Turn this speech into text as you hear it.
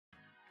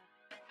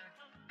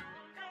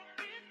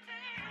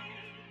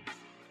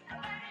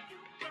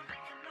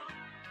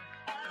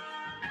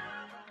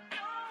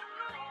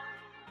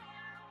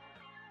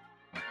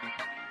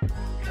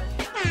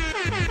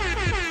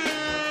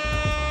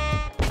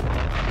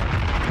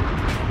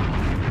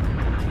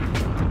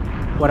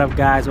What up,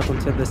 guys? Welcome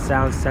to the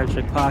Sound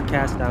Centric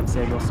Podcast. I'm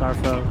Samuel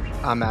Sarfo.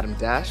 I'm Adam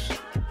Dash.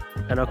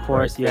 And of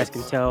course, you guys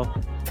can tell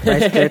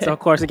Bryce Fitz. Of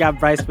course, we got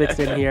Bryce Fitz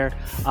in here.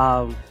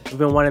 We've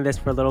been wanting this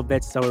for a little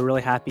bit, so we're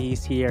really happy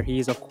he's here.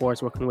 He's, of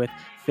course, working with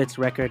Fitz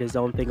Record, his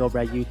own thing over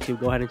at YouTube.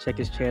 Go ahead and check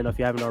his channel if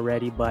you haven't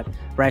already. But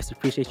Bryce,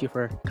 appreciate you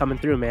for coming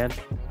through, man.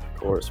 Of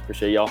course.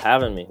 Appreciate y'all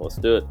having me. Let's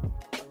do it.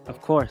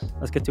 Of course.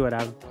 Let's get to it,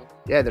 Adam.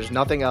 Yeah, there's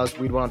nothing else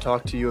we'd want to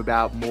talk to you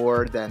about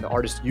more than the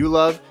artist you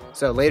love.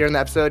 So later in the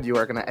episode, you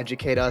are going to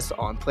educate us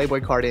on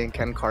Playboi Carti and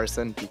Ken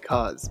Carson,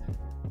 because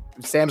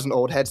Sam's an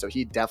old head, so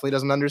he definitely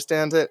doesn't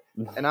understand it.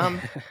 And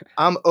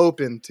I'm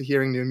open to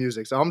hearing new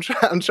music, so I'm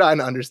trying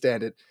to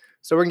understand it.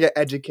 So we're going to get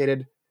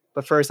educated.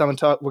 But first, we're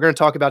going to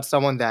talk about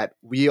someone that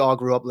we all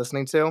grew up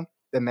listening to,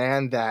 the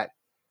man that,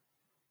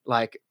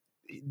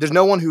 there's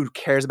no one who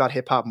cares about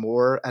hip-hop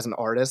more as an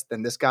artist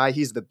than this guy.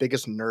 He's the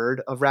biggest nerd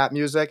of rap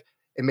music.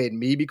 It made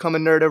me become a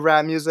nerd of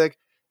rap music.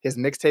 His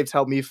mixtapes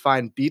helped me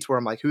find beats where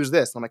I'm like, who's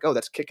this? I'm like, oh,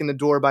 that's Kicking the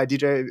Door by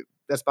DJ.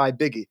 That's by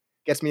Biggie.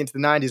 Gets me into the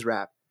 90s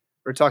rap.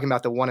 We're talking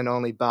about the one and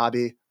only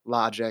Bobby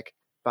Logic,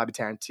 Bobby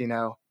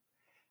Tarantino.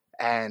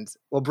 And,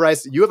 well,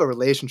 Bryce, you have a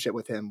relationship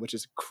with him, which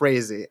is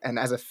crazy. And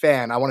as a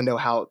fan, I want to know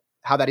how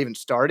that even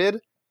started.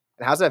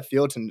 And how does that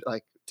feel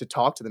to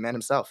talk to the man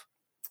himself?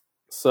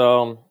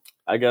 So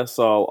I guess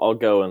I'll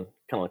go in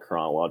kind of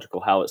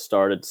chronological how it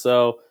started.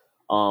 So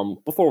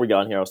before we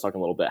got in here, I was talking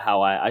a little bit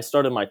how I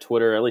started my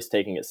Twitter, at least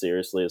taking it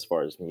seriously as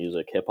far as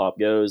music, hip hop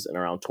goes, in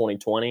around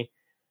 2020.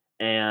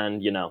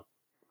 And,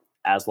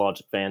 as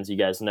Logic fans, you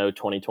guys know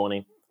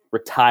 2020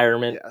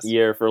 retirement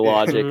year for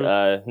Logic.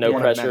 No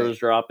Pressure was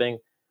dropping.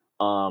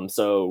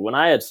 So when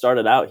I had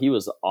started out, he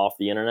was off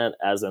the internet,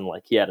 as in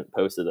he hadn't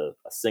posted a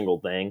single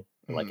thing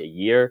in a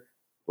year,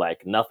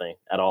 nothing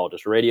at all,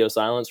 just radio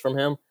silence from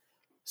him.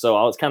 So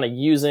I was kind of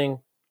using,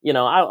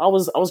 I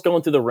was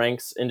going through the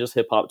ranks in just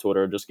hip hop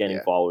Twitter, just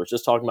gaining followers,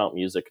 just talking about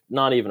music,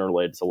 not even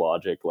related to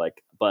Logic,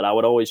 but I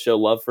would always show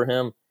love for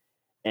him.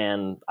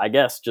 And I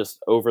guess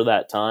just over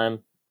that time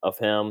of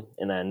him,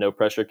 and then No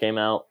Pressure came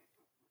out,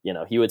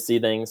 he would see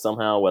things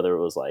somehow, whether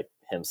it was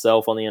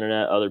himself on the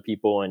internet, other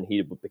people, and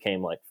he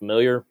became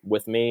familiar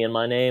with me and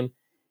my name.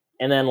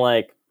 And then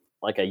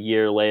a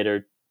year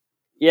later,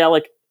 it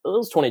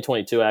was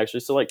 2022 actually.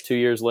 So 2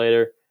 years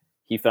later,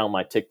 he found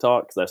my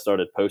TikTok because I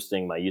started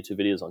posting my YouTube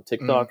videos on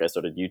TikTok. I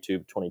started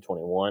YouTube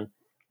 2021.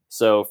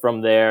 So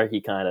from there,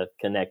 he kind of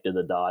connected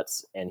the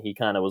dots, and he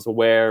kind of was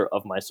aware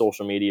of my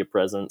social media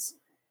presence.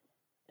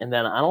 And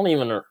then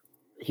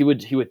he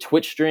would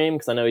Twitch stream,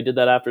 because I know he did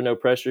that after No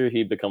Pressure.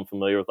 He'd become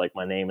familiar with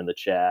my name in the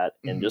chat.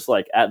 And just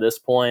at this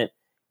point,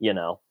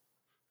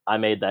 I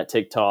made that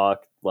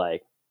TikTok,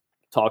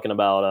 talking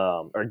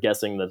about, or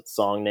guessing the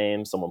song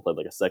name. Someone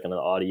played a second of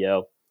the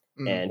audio.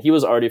 And he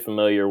was already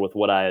familiar with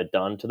what I had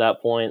done to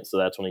that point. So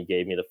that's when he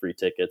gave me the free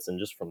tickets. And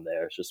just from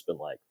there, it's just been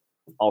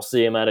I'll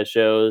see him at his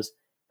shows.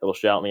 He'll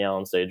shout me out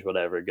on stage,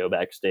 whatever, go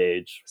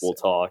backstage. We'll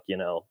talk.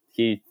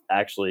 He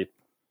actually,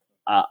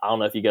 I don't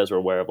know if you guys are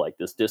aware of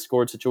this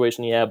Discord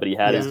situation he had, but he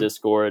had his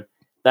Discord.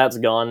 That's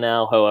gone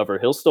now. However,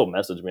 he'll still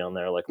message me on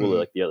there.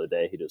 Really, the other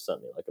day, he just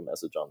sent me a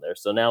message on there.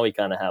 So now we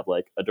kind of have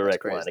a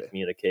direct line of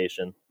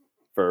communication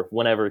for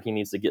whenever he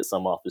needs to get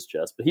some off his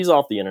chest. But he's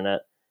off the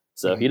internet.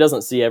 So he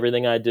doesn't see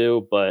everything I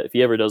do, but if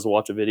he ever does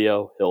watch a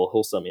video,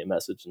 he'll send me a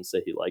message and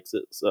say he likes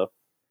it. So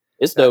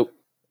it's dope.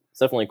 It's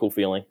definitely a cool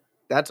feeling.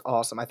 That's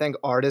awesome. I think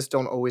artists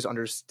don't always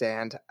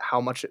understand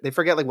how much they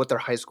forget what their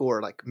high school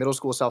or middle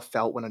school self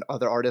felt when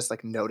other artists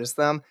noticed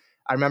them.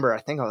 I remember, I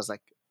think I was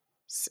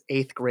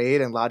 8th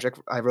grade, and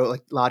I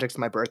wrote Logic's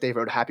my birthday,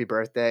 wrote happy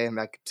birthday, and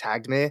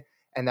tagged me.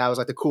 And that was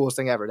the coolest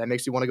thing ever. That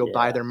makes you want to go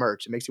buy their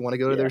merch. It makes you want to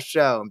go to their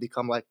show and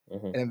become an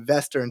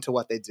investor into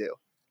what they do.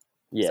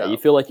 Yeah, you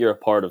feel you're a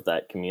part of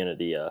that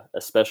community,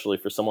 especially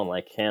for someone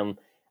like him.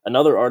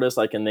 Another artist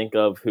I can think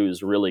of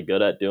who's really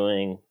good at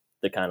doing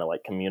the kind of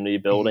community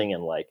building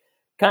and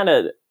kind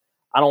of,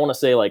 I don't want to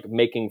say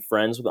making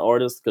friends with the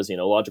artists, because,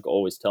 Logic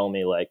always tell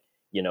me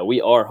we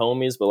are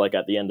homies, but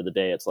at the end of the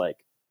day, it's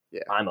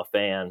I'm a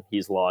fan,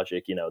 he's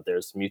Logic,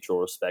 there's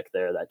mutual respect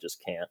there that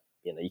just can't,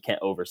 you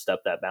can't overstep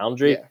that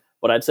boundary. Yeah.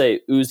 But I'd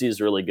say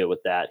Uzi's really good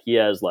with that. He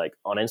has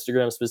on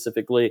Instagram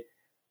specifically,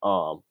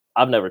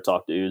 I've never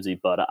talked to Uzi,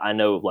 but I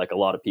know a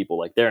lot of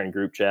people they're in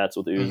group chats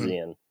with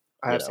Uzi, and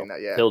I have seen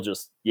that.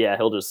 Yeah,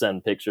 he'll just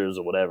send pictures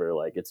or whatever.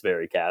 It's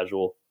very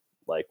casual,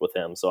 with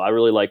him. So I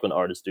really like when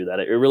artists do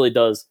that. It really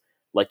does,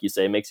 like you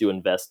say, makes you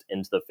invest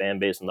into the fan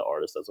base and the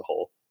artist as a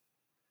whole.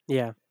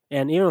 Yeah.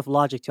 And even with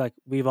Logic too,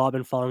 we've all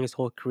been following his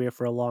whole career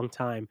for a long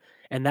time,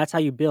 and that's how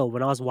you build.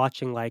 When I was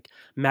watching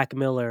Mac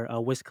Miller,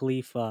 Wiz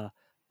Khalifa,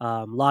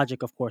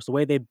 Logic, of course, the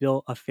way they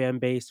built a fan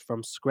base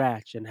from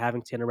scratch and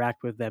having to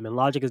interact with them, and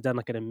Logic has done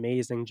an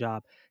amazing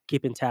job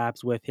keeping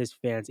tabs with his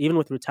fans, even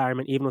with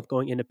retirement, even with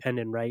going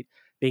independent, right?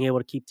 Being able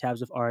to keep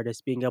tabs with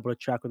artists, being able to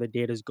track where the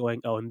data is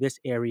going. Oh, in this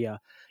area,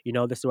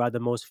 this is where I have the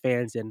most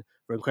fans, and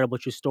for Incredible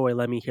True Story,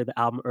 let me hear the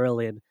album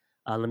early, and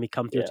let me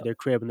come through to their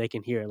crib and they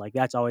can hear it.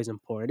 That's always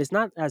important. It's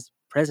not as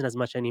present as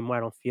much anymore, I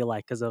don't feel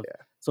because of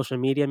social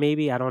media,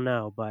 maybe. I don't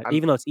know. But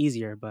even though it's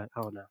easier, but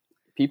I don't know.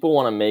 people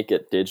want to make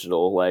it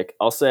digital. Like,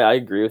 I'll say I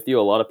agree with you.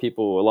 A lot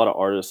of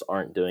artists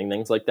aren't doing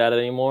things like that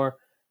anymore.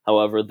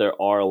 However, there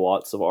are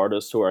lots of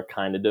artists who are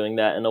kind of doing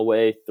that in a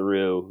way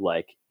through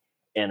like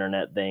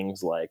internet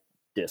things like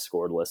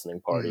Discord listening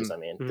parties. Mhm. I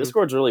mean, Mhm.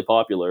 Discord's really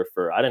popular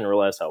for, I didn't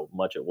realize how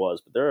much it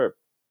was, but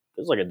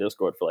there's like a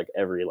Discord for like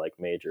every like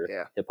major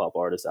Yeah. hip hop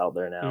artist out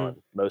there now, Mhm.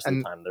 and most of the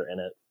And time they're in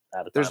it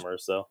at a there's time or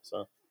so.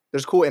 So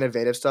there's cool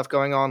innovative stuff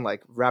going on,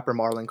 like rapper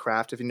Marlon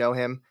Craft, if you know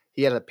him.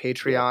 He had a yeah,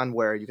 Patreon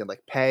where you can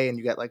like pay and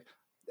you get like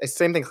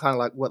same thing kind of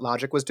like what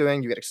Logic was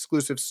doing. You get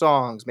exclusive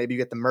songs. Maybe you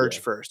get the merch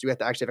yeah, first. You have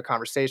to actually have a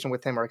conversation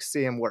with him or like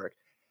see him work.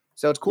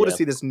 So it's cool to yeah,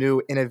 see this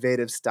new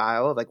innovative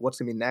style of like what's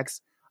gonna be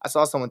next. I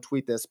saw someone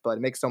tweet this, but it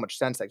makes so much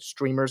sense. Like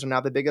streamers are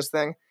now the biggest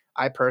thing.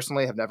 I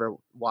personally have never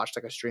watched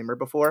like a streamer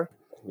before.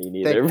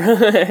 me Think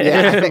neither.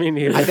 yeah, Me I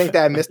neither. think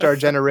that missed our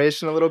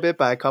generation a little bit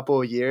by a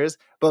couple of years.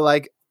 But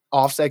like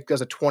Offset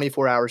does a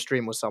 24-hour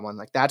stream with someone.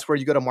 Like that's where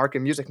you go to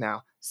market music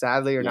now.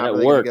 Sadly, you're Yeah, not it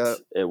really gonna go.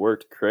 worked. It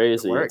worked It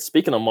crazy. And worked.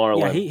 speaking of Yeah,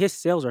 Marlon, his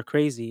sales are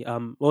crazy.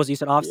 What was it? You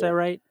said Offset, yeah,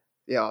 right?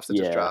 Yeah, Offset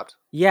just yeah, dropped.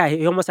 Yeah,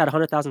 he almost had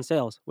 100,000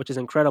 sales, which is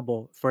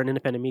incredible for an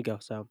independent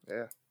Migo. So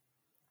Yeah,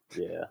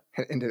 yeah.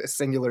 into a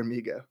singular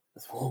Migo.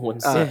 One Uh,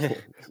 I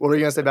second. what were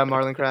you gonna say about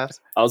Marlon Crafts?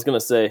 I was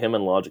gonna say him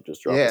and Logic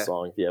just dropped a Yeah,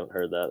 song. If you haven't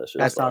heard that, that shit's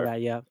that's saw fire.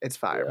 that. Yeah. it's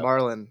fire. Yeah,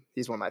 Marlon,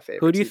 he's one of my Who do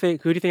favorites. you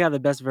think? Who do you think had the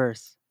best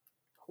verse?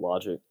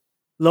 Logic.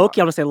 Mar-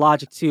 Loki, I'm gonna say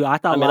Logic too. I I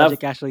thought mean,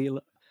 Logic actually.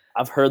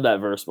 I've heard that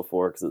verse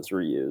before because it's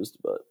reused,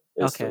 but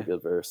it's still a Okay,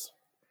 good verse.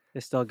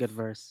 it's still a good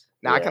verse.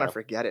 now I kind of Yeah,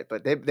 forget it,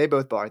 but they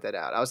both barred that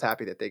out. I was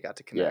happy that they got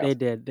to yeah, They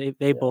connect. did.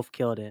 They yeah. both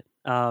killed it.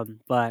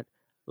 But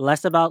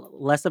less about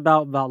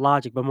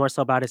Logic, but more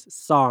so about his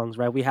songs.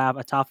 Right? We have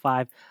a top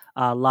five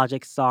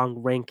Logic song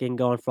ranking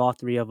going for all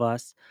three of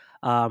us.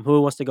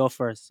 Who wants to go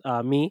first?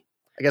 Me.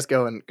 I guess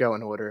go in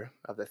order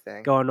of the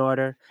thing. Go in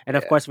order. And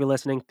of Yeah, course, if you're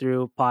listening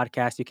through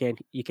podcast,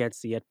 you can't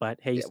see it, but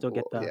hey, you yeah, still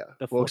get the yeah.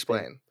 the We'll full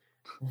thing.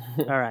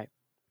 explain. All right.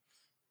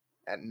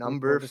 At Let me pull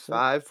number this up.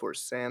 5 for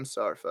Sam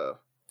Sarfo.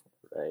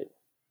 Right.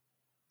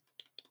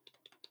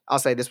 I'll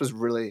say this was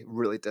really,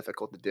 really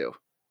difficult to do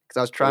because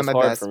I was It trying was my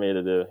hard for best. me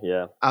to do.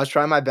 Yeah, I was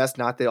trying my best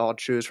not to all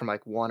choose from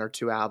like one or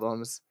two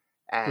albums,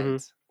 and Hmm.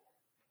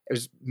 it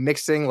was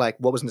mixing like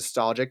what was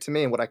nostalgic to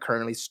me and what I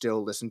currently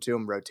still listen to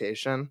in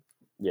rotation.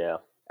 yeah,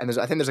 And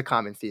I think there's a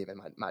common theme in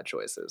my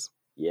choices.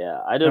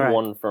 yeah. I All did right.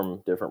 one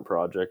from different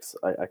projects.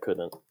 I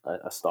couldn't.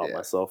 I stopped Yeah,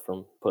 myself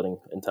from putting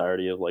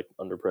entirety of like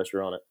Under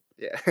Pressure on it.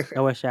 yeah, I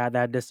wish I had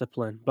that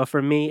discipline. But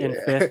for me, in Yeah,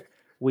 yeah, fifth,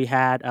 we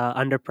had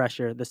Under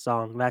Pressure, the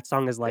song. That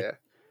song is like yeah.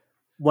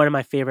 one of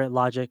my favorite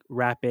Logic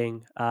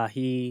rapping.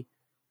 He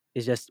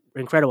is just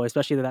incredible,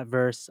 especially that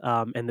verse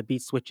and the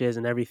beat switches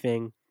and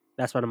everything.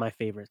 That's one of my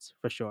favorites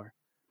for sure.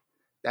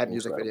 That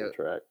music incredible video,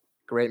 track.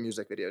 great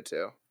music video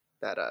too.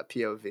 That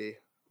POV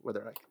where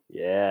they're like,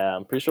 Yeah,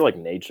 I'm pretty sure like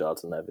Nate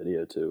Shot's in that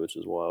video too, which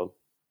is wild.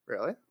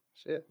 really?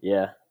 Shit.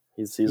 Yeah,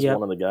 he's Yep.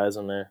 one of the guys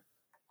in there.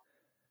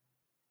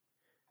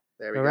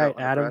 There we All go. right,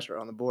 Under Adam. pressure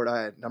on the board. All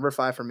right, number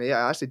 5 for me.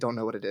 I actually don't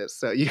know what it is,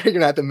 so you're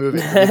gonna have to move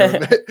it for me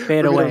to, Fade for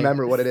me to away.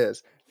 remember what it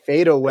is. Fade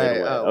Fade away.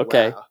 Away. Oh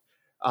Okay,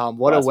 wow.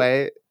 What a classic.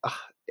 way.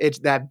 It's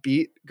that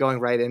beat going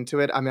right into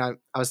it. I mean,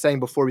 I was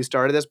saying before we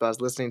started this, but I was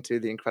listening to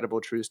the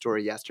Incredible True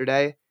Story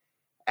yesterday,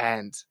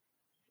 and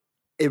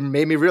it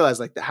made me realize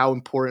like how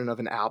important of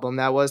an album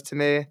that was to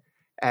me.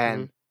 Hmm.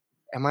 And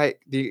am I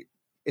the?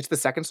 It's the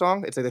second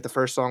song. It's like the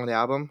first song on the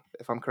album,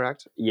 if I'm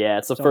correct. Yeah,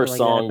 it's the Something first like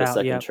that. song, the About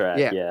second yep. track.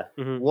 Yeah. Yeah,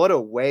 Hmm. What a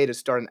way to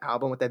start an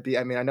album with that beat.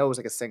 I mean, I know it was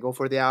like a single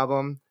for the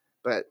album,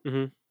 but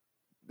Hmm.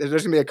 there's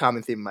gonna be a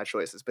common theme in my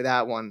choices. But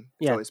that one,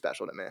 it's Yeah. always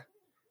special to me.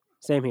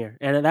 Same here.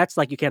 And that's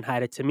like you can't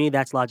hide it. To me,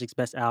 that's Logic's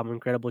best album,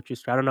 Incredible True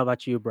Story. I don't know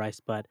about you, Bryce,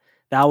 but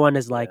that one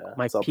is like yeah,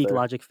 my it's up peak there.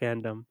 Logic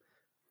fandom.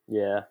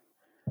 Yeah.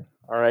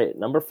 All right,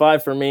 number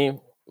 5 for me.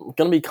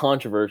 Gonna be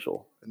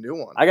controversial. The new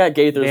one. I got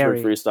Gaithersburg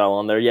Very. Freestyle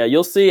on there. Yeah,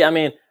 you'll see. I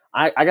mean,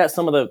 I got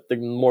some of the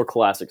more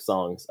classic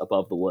songs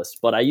above the list,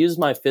 but I used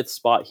my 5th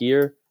spot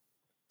here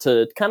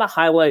to kind of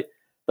highlight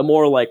the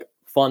more like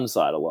fun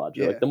side of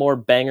Logic, Yeah. like the more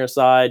banger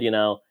side.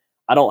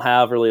 I don't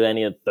have really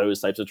any of those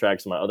types of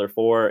tracks in my other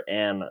 4,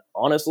 and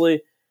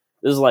honestly,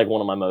 this is like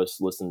one of my most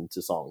listened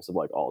to songs of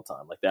like all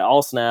time. Like that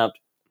all snapped.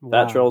 Fat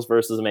Wow. Trail's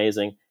verse is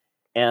amazing,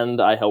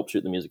 and I helped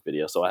shoot the music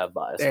video, so I have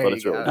bias, There but you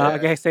it's really go. good. Yeah.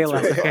 Okay, say It's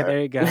less. really Okay, fire.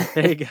 there you go.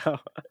 There you go.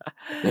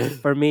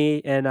 For me,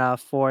 in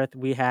fourth,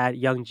 we had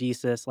Young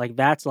Jesus. Like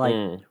that's like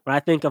Mm, when I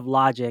think of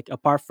Logic,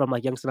 apart from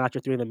like Young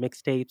Sinatra 3 and the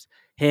mixtapes,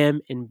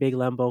 him and Big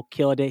Lembo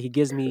killed it. He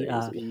gives me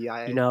crazy.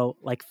 BIA.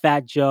 like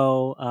Fat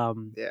Joe,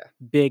 Yeah.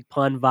 big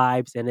pun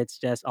vibes, and it's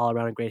just all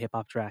around a great hip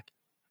hop track.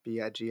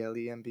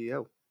 BIGLEMBO.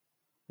 Yeah,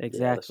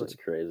 that's just Exactly.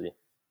 crazy.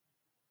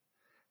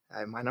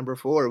 My number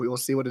 4. We will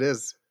see what it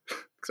is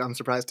because I'm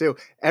surprised too.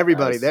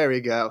 Everybody, Nice. there we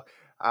go.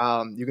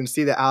 You can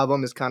see the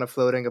album is kind of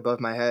floating above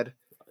my head.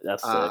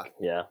 That's Uh, sick.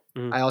 Yeah.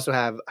 Mhm. I also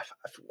have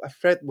I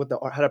forget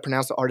how to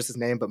pronounce the artist's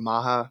name, but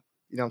Maha.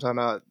 You know what I'm talking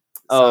about?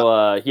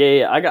 Oh,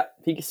 yeah.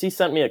 He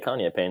sent me a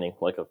Kanye painting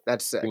like a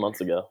That's sick. few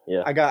months ago.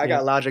 Yeah. I got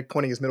Yep. Logic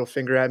pointing his middle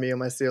finger at me on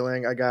my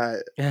ceiling. I got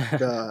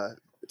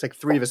it's like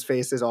 3 of his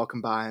faces all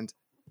combined.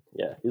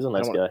 Yeah, he's a I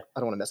nice don't guy.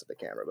 want to mess up the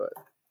camera, but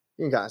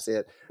you can kind of see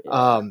it.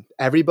 Yeah.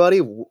 Everybody,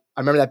 I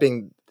remember that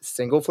being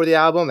single for the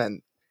album,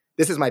 and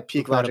this is my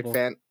Incredible.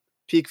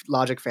 peak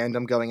Logic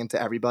fandom going into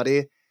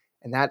Everybody,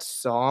 and that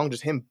song,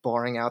 just him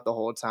barring out the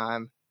whole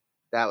time,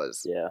 that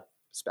was Yeah.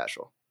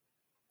 special.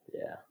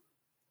 Yeah.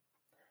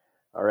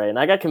 All right, and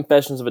I got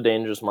Confessions of a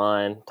Dangerous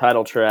Mind,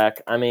 title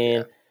track. I Yeah,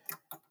 mean,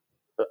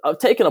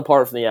 taken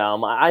apart from the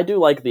album, I do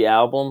like the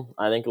album.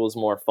 I think it was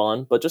more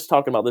fun. But just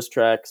talking about this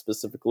track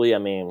specifically, I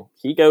mean,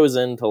 he goes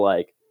into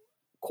like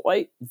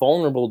quite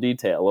vulnerable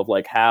detail of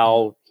like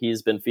how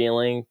he's been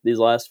feeling these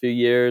last few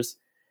years,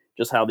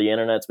 just how the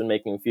internet's been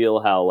making him feel,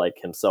 how like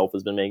himself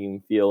has been making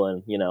him feel,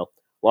 and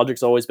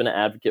Logic's always been an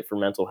advocate for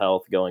mental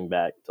health, going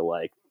back to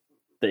like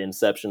the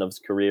inception of his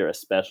career,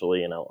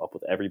 especially up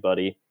with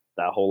Everybody,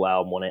 that whole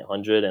album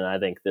 1-800, and I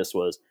think this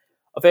was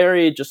a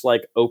very just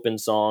like open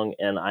song,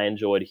 and I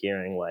enjoyed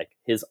hearing like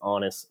his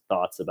honest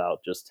thoughts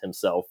about just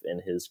himself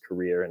and his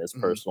career and his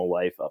mm-hmm. personal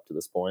life up to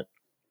this point.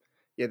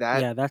 Yeah,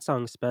 Yeah, that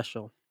song's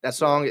special. that Yeah.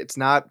 song, it's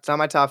not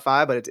my top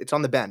 5, but it's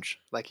on the bench.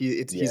 Like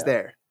he's Yeah.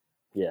 there.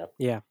 Yeah.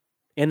 Yeah.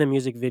 And the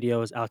music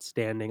video is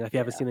outstanding. If you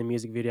haven't Yeah. seen the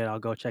music video, I'll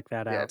go check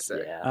that Yeah, out. it's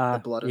sick. Yeah. The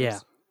blood Yeah.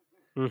 is.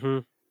 Mm-hmm.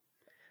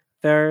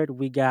 Third,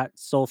 we got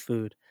Soul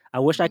Food. I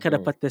wish I could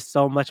have put this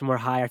so much more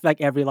higher. I feel like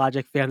every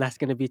Logic fan, that's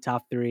going to be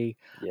top 3.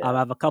 I Yeah.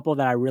 have a couple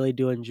that I really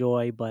do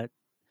enjoy, but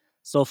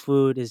Soul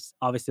Food is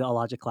obviously a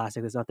Logic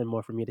classic. There's nothing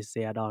more for me to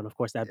say at all. And of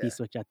course, that Yeah. beat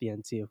switch at the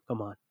end too.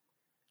 Come on.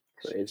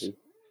 Crazy.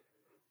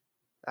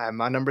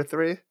 My number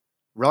 3,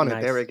 Run It.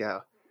 There we Nice.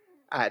 go.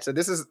 All right, so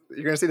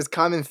you're gonna see this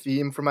common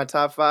theme for my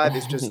top 5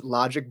 is just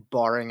Logic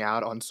barring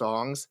out on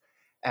songs,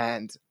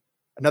 and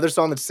another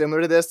song that's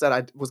similar to this that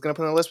I was gonna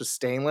put on the list was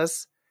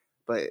Stainless,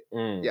 but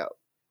yeah,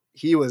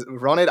 he was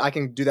Run It. I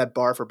can do that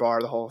bar for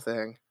bar the whole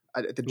thing.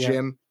 At the Yep.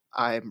 gym,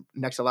 I'm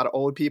next to a lot of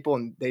old people,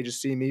 and they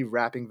just see me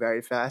rapping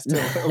very fast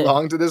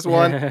along to this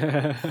one.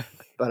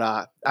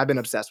 But I've been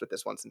obsessed with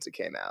this one since it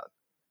came out.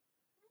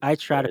 I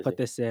try to Crazy. put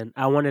this in.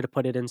 I wanted to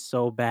put it in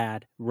so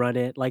bad. Run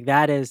It. Like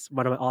that is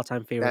one of my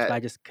all-time favorites, but I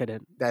just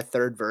couldn't. That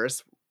third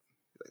verse,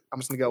 I'm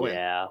just gonna go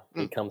Yeah,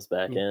 he comes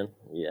back in.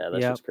 Yeah,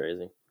 that's Yep. just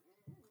crazy.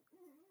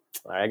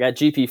 All right, I got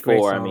Great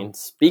GP4. I song. mean,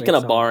 speaking Great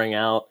of song. barring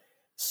out,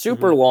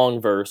 super long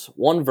verse.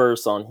 One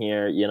verse on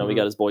here. We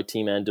got his boy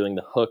T-Man doing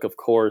the hook, of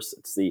course.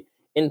 It's the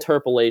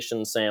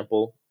interpolation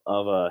sample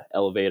of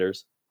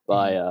Elevators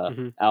by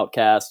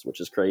Outkast, which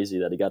is crazy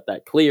that he got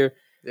that clear.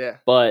 Yeah.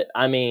 But,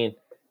 I mean,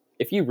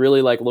 if you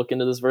really, like, look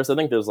into this verse, I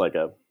think there's, like,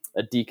 a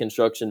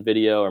deconstruction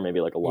video or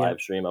maybe, like, a live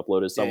stream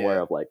uploaded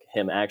somewhere of, like,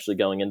 him actually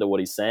going into what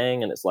he's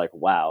saying, and it's like,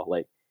 wow,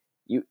 like,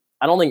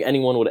 I don't think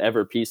anyone would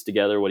ever piece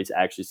together what he's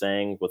actually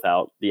saying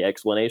without the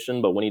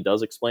explanation, but when he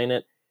does explain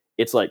it,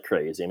 it's like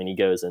crazy. I mean, he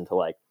goes into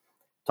like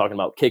talking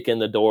about kicking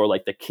the door,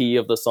 like the key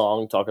of the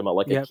song, talking about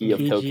like a key of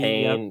PG,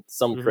 cocaine,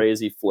 some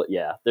crazy flip.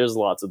 Yeah, there's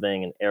lots of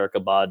things. And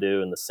Erykah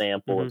Badu and the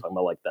sample, and talking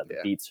about like that the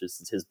beats,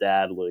 his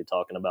dad literally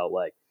talking about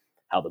like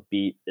how the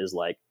beat is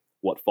like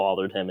what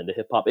fathered him into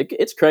hip hop.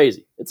 It's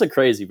crazy. It's a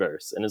crazy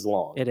verse and it's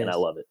long, It is. and I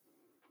love it.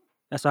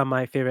 That's one of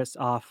my favorites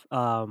off.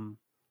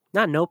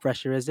 Not No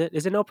Pressure, is it?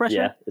 Is it No Pressure?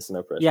 Yeah, it's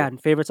No Pressure. Yeah, and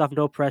favorites off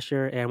No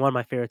Pressure, and one of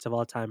my favorites of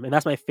all time, and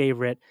that's my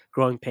favorite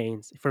Growing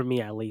Pains for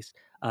me at least.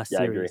 Yeah,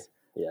 series. I agree.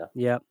 Yeah.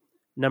 Yep.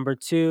 Number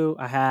 2,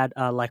 I had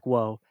Like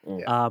Whoa.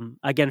 Yeah.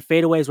 Again,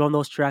 Fade Away is one of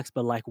those tracks,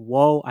 but Like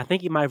Whoa, I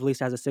think he might have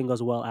released as a single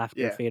as well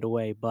after Fade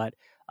Away. But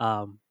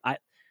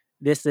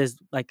this is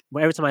like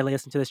every time I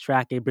listen to this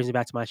track, it brings me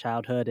back to my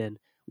childhood and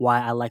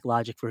why I like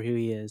Logic for who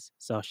he is.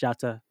 So shout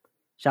to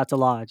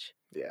Lodge.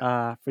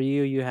 Yeah. For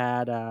you, you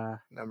had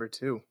number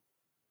 2.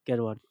 Good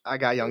one. I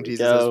got Young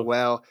Jesus as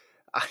well.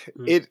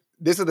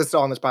 This is the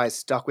song that's probably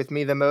stuck with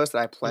me the most, that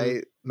I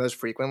play most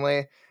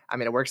frequently. I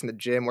mean, it works in the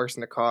gym, works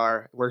in the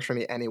car, it works for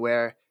me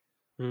anywhere.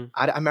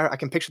 I remember I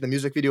can picture the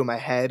music video in my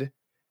head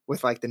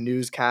with like the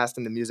newscast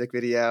and the music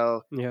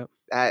video. Yeah.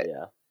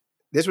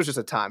 This was just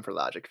a time for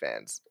Logic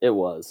fans. It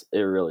was. It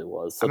really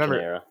was. Such an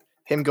era.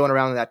 Him going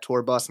around in that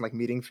tour bus and like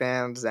meeting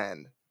fans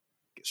and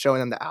showing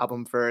them the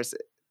album first.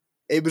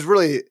 It was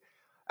really,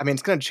 I mean,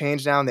 it's gonna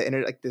change now in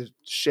the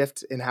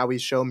shift in how we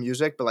show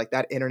music, but like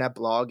that internet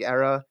blog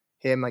era,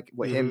 him,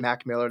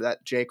 Mac Miller,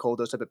 that J. Cole,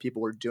 those type of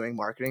people were doing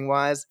marketing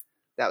wise,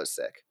 that was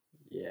sick.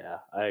 Yeah,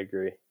 I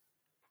agree.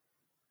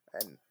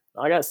 And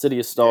I got City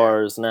of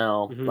Stars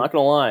now. Not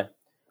gonna lie,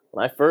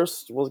 when I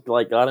first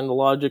got into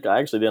Logic, I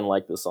actually didn't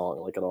like this song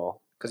like at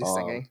all. Because he's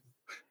singing.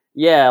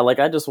 Yeah, like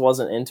I just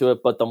wasn't into it.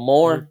 But the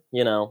more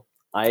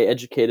I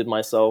educated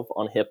myself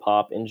on hip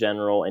hop in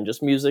general and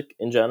just music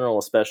in general,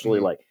 especially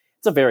like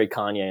it's a very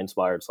Kanye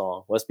inspired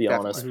song. Let's be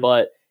honest.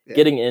 But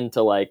getting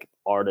into like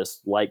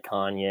artists like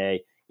Kanye,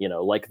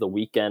 like The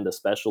Weeknd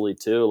especially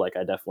too. Like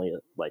I definitely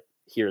like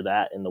hear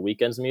that in The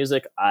Weeknd's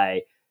music.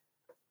 I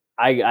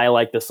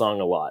like this song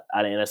a lot,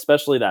 and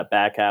especially that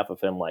back half of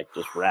him like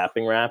just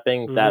rapping.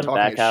 That Talking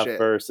back half shit.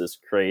 verse is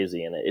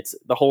crazy, and it's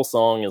the whole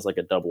song is like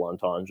a double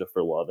entendre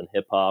for love and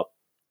hip hop.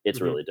 It's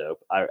really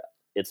dope.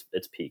 It's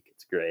peak.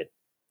 It's great.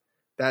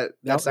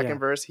 That second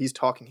verse, he's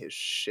talking his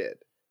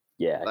shit.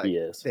 Yeah, Like he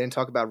is. they didn't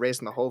talk about race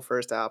in the whole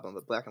first album.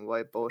 The black and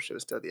white bullshit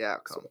was still the So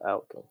outcome.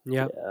 outcome.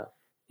 Yep. Yeah.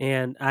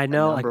 And I And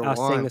know, like number I was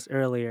saying one, this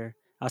earlier.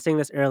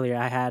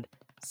 I had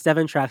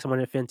 7 tracks I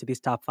wanted to fit into these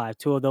top 5.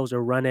 2 of those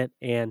are "Run It"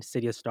 and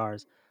 "City of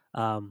Stars."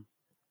 Um,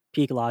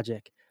 Peak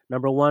Logic.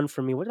 Number 1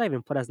 for me, what did I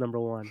even put as number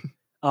 1?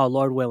 Oh,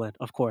 Lord Willin',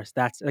 of course.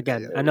 That's yeah,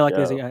 again, yeah, I There know we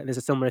like go. there's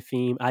a similar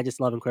theme. I just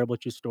love Incredible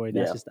True Story.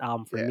 That's Yeah. just the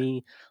album for yeah.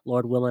 me.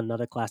 Lord Willin',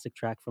 another classic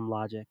track from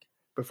Logic.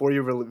 Before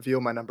you reveal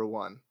my number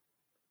one,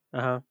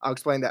 Uh-huh. I'll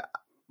explain that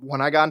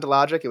when I got into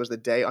Logic, it was the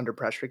day Under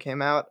Pressure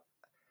came out.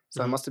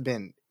 So I Mhm. must have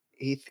been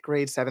 8th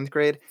grade, 7th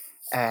grade.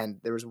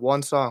 And there was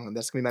one song, and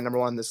that's gonna be my number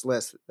one on this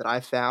list that I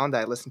found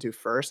that I listened to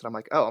first. And I'm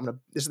like, oh,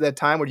 this is that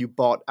time where you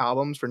bought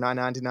albums for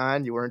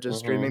 $9.99. You weren't just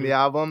streaming Mm-hmm. the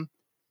album.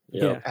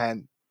 Yep. Yeah.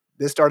 And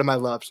this started my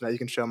love. So now you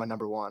can show my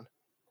number one.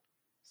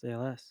 Say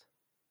less.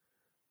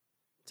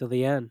 Till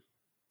the end.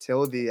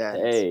 Till the end.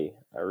 Hey.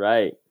 All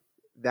right.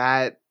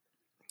 That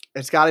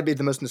it's gotta be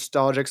the most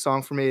nostalgic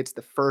song for me. It's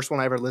the first one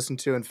I ever listened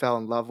to and fell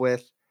in love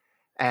with.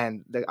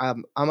 And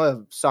I'm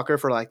a sucker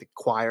for like the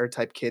choir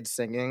type kids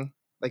singing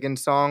like in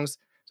songs.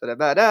 So da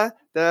da da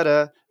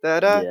da da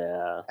da,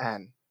 Yeah.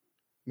 and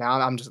now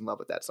I'm just in love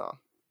with that song.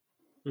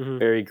 Mhm.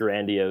 Very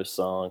grandiose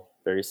song.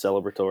 Very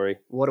celebratory.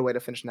 What a way to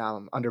finish an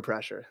album, Under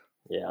Pressure.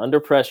 Yeah. Under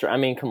Pressure. I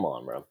mean, come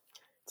on, bro.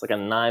 It's like a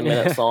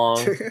 9-minute song.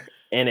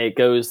 And it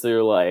goes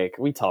through like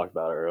we talked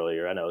about it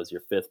earlier. I know it was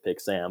your 5th pick,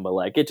 Sam, but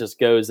like it just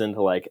goes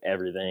into like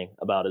everything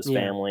about his Yeah.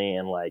 family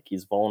and like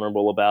he's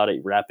vulnerable about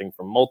it, rapping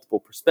from multiple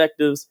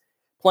perspectives,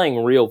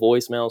 playing real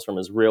voicemails from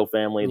his real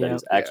family that Yep.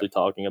 he's Yeah. actually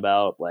talking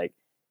about. Like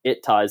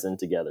it ties in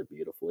together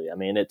beautifully. I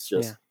mean, it's Yeah.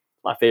 just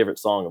my favorite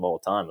song of all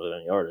time of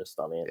any artist.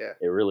 I mean, Yeah.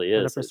 it really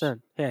is.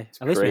 100%. Hey,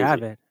 It's at least we have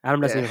crazy. it. Adam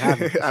doesn't Yeah. even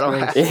have it. It's I don't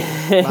have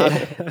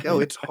strange. it. Yo,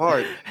 it's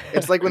hard.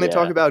 It's like when they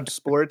talk Yeah. about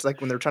sports,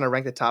 like when they're trying to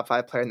rank the top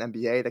 5 player in the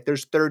NBA, like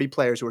there's 30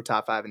 players who are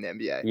top 5 in the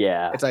NBA.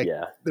 Yeah. It's like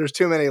Yeah. there's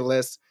too many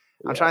lists.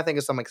 I'm Yeah. trying to think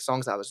of some like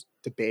songs I was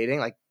debating,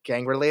 like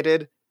gang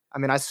related. I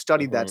mean, I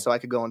studied that Mhm. so I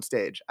could go on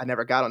stage. I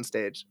never got on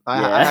stage. I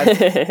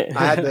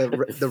had Yeah.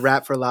 the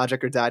rap for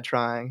Logic or Die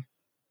Trying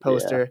Yeah.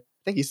 poster.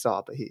 I think he saw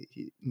it, but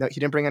he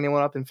didn't bring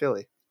anyone up in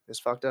Philly. It's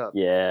fucked up.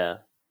 Yeah,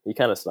 he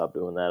kind of stopped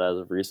doing that as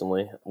of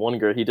recently. One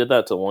girl, he did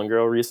that to one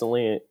girl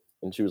recently,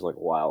 and she was like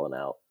wilding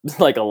out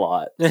like a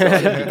lot. So I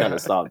think he kind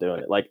of stopped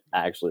doing it, like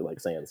actually like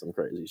saying some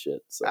crazy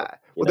shit. So you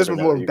Well, this never was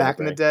know more who you're gonna back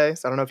in the bring. day,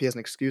 so I don't know if he has an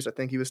excuse. I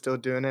think he was still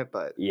doing it,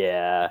 but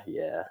Yeah,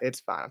 yeah.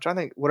 it's fine. I'm trying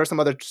to think. What are some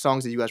other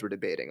songs that you guys were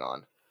debating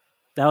on?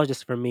 That was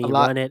just for A me.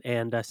 lot. Run It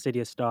and City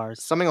of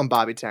Stars. Something on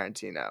Bobby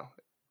Tarantino.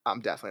 I'm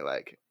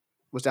definitely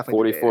was definitely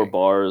 44 debating.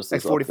 bars Like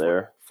is up 44,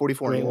 there.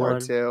 44 Great more one.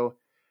 too.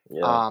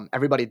 Yeah.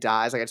 Everybody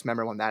Dies. Like I just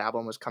remember when that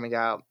album was coming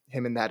out.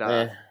 Him and that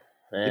Eh,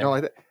 you eh. don't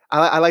like that?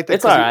 I like that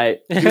It's because all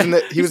right.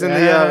 he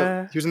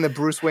was in the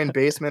Bruce Wayne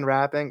basement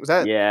rapping. Is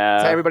that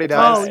Yeah, Everybody it's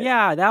all Oh Dies? right.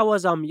 yeah, that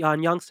was on Young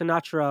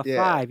Sinatra Yeah.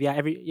 5.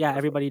 Yeah,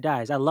 everybody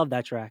dies. I love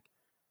that track.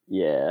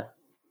 Yeah,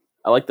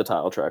 I like the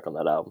title track on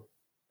that album.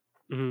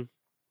 Mhm.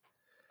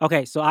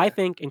 Okay, so I Yeah.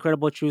 think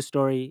Incredible True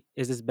Story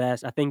is his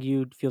best. I think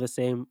you'd feel the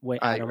same way,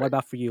 I Adam. What agree.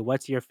 about for you?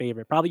 What's your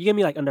favorite? Probably you give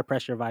me like Under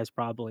Pressure vibes,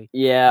 probably, or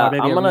Yeah,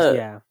 maybe I'm at least gonna.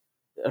 yeah.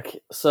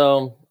 Okay,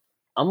 so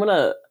I'm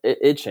gonna.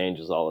 It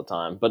changes all the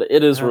time, but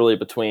it is Uh-huh. really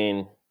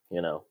between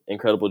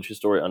Incredible True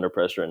Story, Under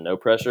Pressure, and No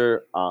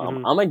Pressure. Mhm.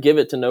 I'm gonna give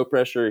it to No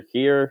Pressure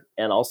here,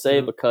 and I'll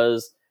say Mhm.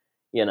 because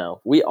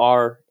we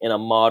are in a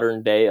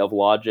modern day of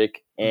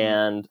Logic, Mhm.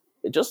 and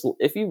it just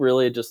if you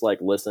really just like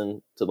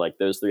listen to like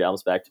those 3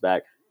 albums back to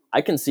back,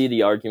 I can see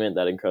the argument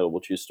that Incredible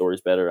True Story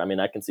is better. I mean,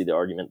 I can see the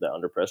argument that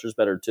Under Pressure is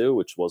better too,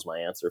 which was my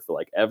answer for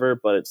like ever.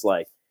 But it's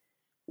like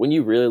when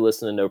you really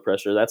listen to No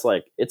Pressure, that's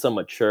like it's a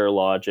mature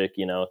Logic.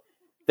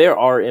 There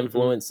are Mhm.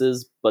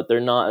 influences, but they're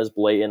not as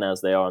blatant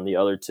as they are on the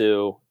other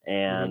 2. Mhm.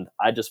 And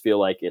I just feel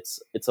like it's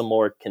a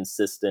more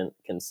consistent,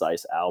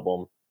 concise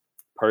album, Yeah.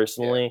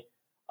 personally.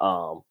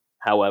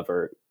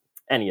 However,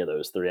 any of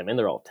those 3, I mean,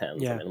 they're all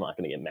 10s. I Yeah. mean, I'm not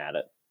going to get mad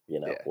at Yeah.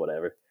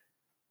 whatever.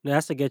 No,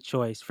 that's a good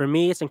choice. For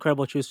me, it's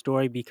Incredible True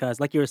Story because,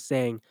 like you were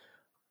saying,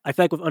 I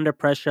feel like with Under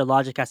Pressure,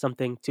 Logic has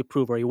something to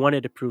prove, or he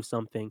wanted to prove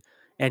something.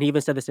 And he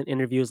even said this in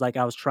interviews, like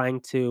I was trying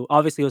to,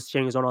 obviously he was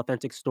sharing his own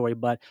authentic story,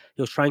 but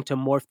he was trying to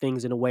morph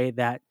things in a way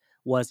that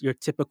was your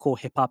typical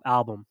hip hop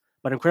album.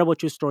 But Incredible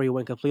True Story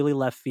went completely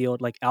left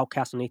field, like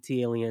Outkast on AT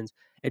Aliens.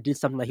 It did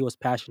something that he was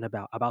passionate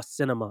about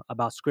cinema,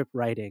 about script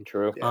writing.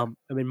 True. Yeah.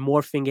 I mean,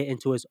 morphing it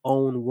into his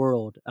own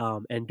world,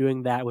 and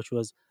doing that, which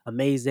was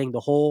amazing. The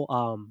whole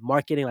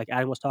marketing, like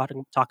Adam was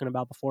talking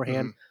about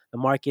beforehand, Mhm. the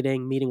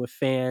marketing, meeting with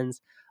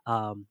fans,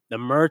 the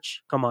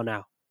merch, come on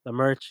now. The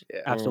merch,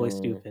 Yeah. absolutely Mm,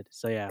 stupid.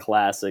 So yeah.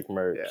 classic Yeah.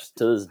 merch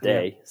to this Yeah.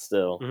 day.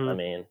 Still, I Mhm.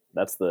 mean,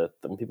 that's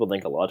when people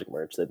think of Logic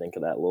merch, they think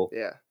of that little,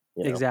 Yeah.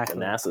 the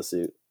Exactly. NASA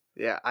suit.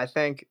 Yeah, I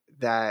think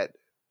that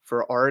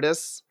for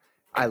artists,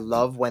 I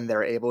love when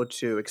they're able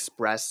to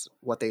express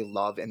what they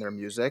love in their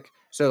music.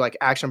 So, like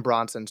Action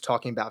Bronson's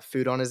talking about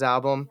food on his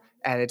album,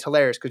 and it's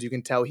hilarious because you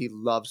can tell he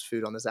loves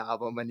food on this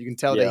album, and you can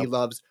tell that Yeah. he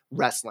loves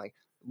wrestling.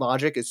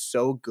 Logic is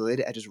so good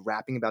at just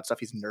rapping about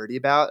stuff he's nerdy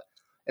about.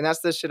 And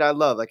that's the shit I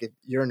love. Like, if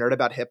you're a nerd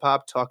about hip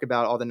hop, talk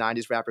about all the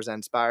 90s rappers that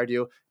inspired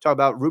you. Talk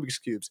about Rubik's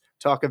Cubes.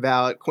 Talk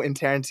about Quentin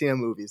Tarantino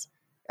movies.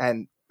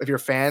 And if you're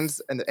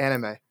fans and the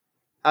anime,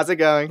 how's it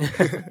going?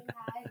 This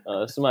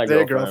is my Is that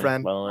your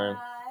girlfriend. girlfriend? By the way.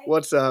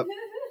 What's up?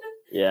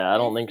 Yeah, I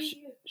don't think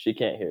she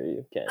can't hear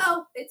you. Can she?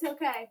 Oh, it's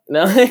okay.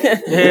 No.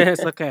 Yeah,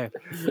 it's okay.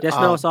 Just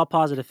know it's Um, all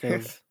positive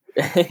things.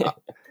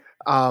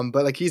 But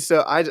like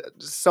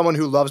someone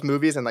who loves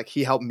movies and like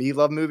he helped me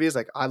love movies.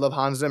 Like I love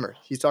Hans Zimmer.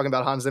 He's talking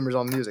about Hans Zimmer's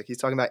own music. He's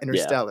talking about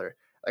Interstellar,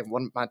 like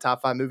one of my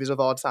top 5 movies of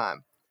all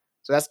time.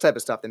 So that's the type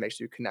of stuff that makes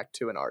you connect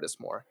to an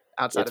artist more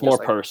outside It's of more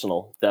just like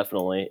personal,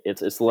 definitely.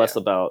 It's less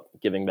about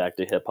giving back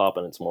to hip hop,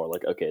 and it's more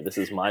like, okay, this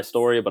is my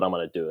story, but I'm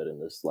gonna do it in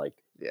this like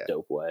yeah.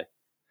 dope way.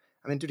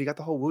 I mean, dude, you got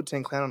the whole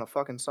Wu-Tang Clan on a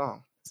fucking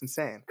song. It's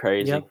insane.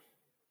 Crazy. Yep.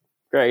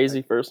 Crazy.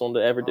 Like, First one to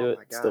ever do oh it.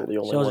 my Still God. the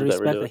only Shows one the to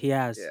ever respect do that it. he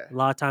has. Yeah. A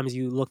lot of times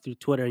you look through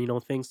Twitter and you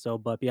don't think so,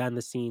 but behind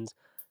the scenes,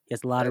 he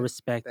has a lot of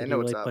respect They and know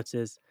he what's really up. puts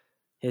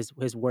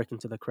his work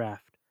into the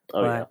craft.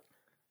 Oh But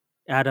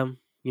yeah. Adam,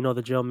 you know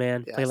the drill,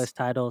 man. Yes. Playlist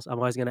titles. I'm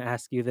always gonna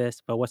ask you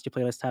this, but what's your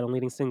playlist title and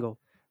leading single?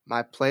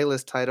 My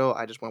playlist title,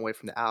 I just went away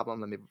from the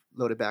album. Let me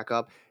load it back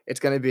up. It's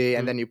going to be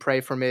And Then You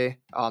Pray For Me,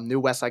 new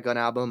West Side Gun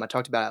album. I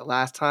talked about it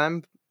last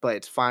time, but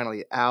it's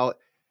finally out.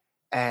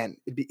 And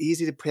it'd be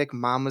easy to pick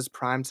Mama's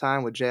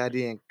Primetime with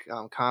JID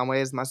and Conway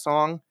as my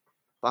song.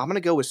 But I'm going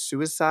to go with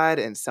Suicide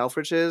and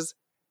Selfridges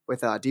with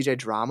DJ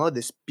Drama.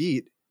 This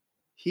beat,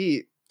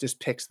 he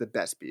just picks the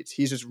best beats.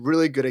 He's just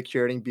really good at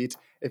curating beats.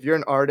 If you're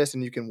an artist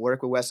and you can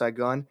work with West Side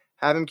Gun,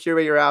 have him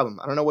curate your album.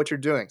 I don't know what you're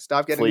doing.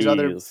 Stop getting these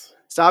other... Please.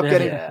 Stop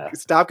Yeah.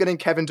 getting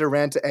Kevin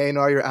Durant to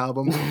A&R your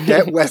album.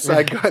 Get West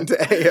Side Gun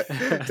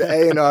to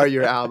A&R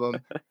your album.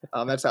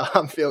 That's how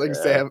I'm feeling,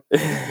 Sam.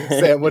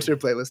 Sam, what's your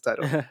playlist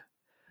title?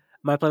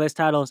 My playlist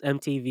title is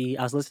MTV.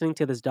 I was listening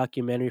to this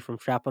documentary from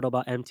Trapital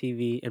about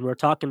MTV, and we were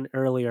talking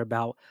earlier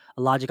about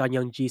Logic on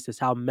Young Jesus,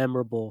 how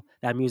memorable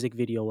that music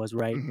video was,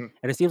 right? Mhm.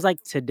 And it seems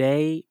like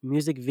today,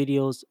 music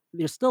videos,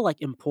 they're still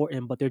like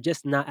important, but they're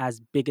just not as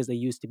big as they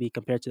used to be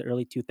compared to the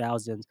early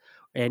 2000s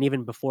and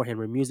even beforehand,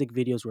 where music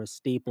videos were a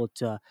staple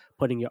to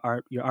putting your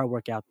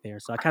artwork out there.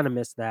 So I kind of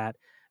miss that.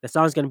 The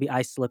song's going to be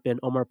Ice Slippin'.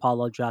 Omar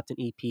Apollo dropped an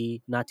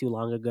EP not too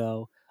long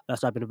ago.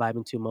 That's what I've been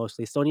vibing to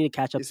mostly. Still need to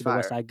catch up He's to the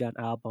West fire. Side Gun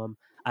album.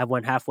 I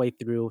went halfway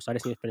through, so I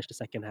just need to finish the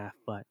second half.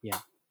 But yeah,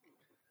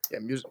 Yeah,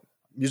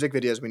 music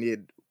videos we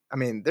need. I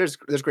mean, there's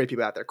great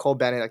people out there. Cole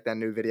Bennett, like that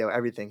new video,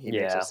 everything he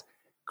makes Yeah. is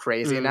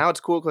crazy. And Mhm. now it's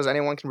cool because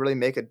anyone can really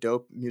make a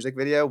dope music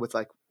video with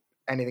like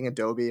anything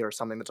Adobe or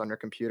something that's on your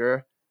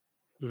computer.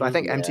 But I Mhm.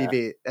 think Yeah.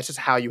 MTV, that's just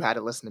how you had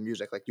to listen to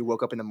music. Like you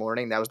woke up in the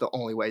morning, that was the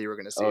only way you were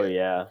gonna see Oh it.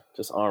 yeah.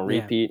 Just on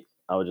Yeah. repeat.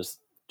 I would just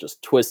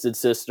Twisted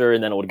Sister,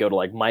 and then it would go to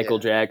like Michael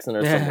Yeah. Jackson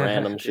or some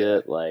random Yeah.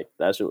 shit. Like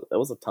that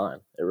was a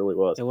time. It really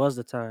was. It was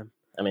the time.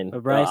 I mean,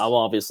 But Bryce, I'm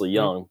obviously Mhm.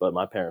 young, but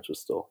my parents were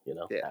still,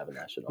 Yeah. having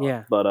that shit on.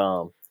 Yeah. But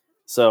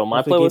so my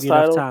Hopefully gave playlist you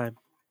enough title, time.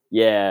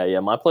 yeah,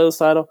 my playlist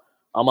title,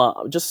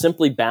 I'm just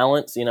simply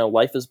balance.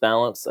 Life is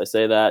balance. I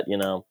say that.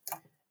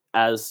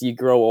 As you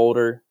grow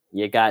older,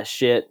 you got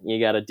shit you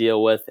got to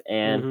deal with,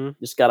 and Mhm. you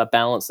just got to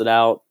balance it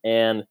out.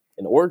 And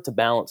in order to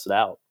balance it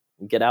out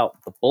and get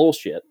out the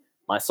bullshit,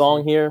 my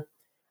song here,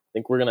 I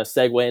think we're gonna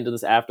segue into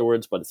this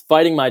afterwards, but it's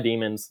 "Fighting My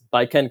Demons"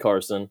 by Ken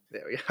Carson.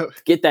 There we go.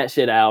 Get that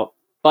shit out.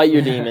 Fight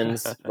your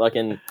demons.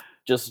 Fucking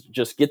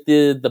just get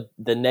the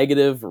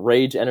negative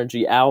rage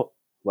energy out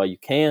while you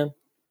can,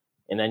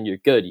 and then you're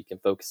good. You can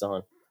focus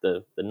on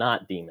the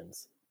not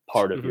demons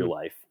part of your Mhm.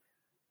 life.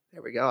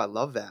 There we go. I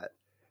love that.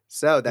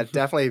 So that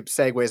definitely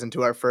segues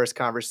into our first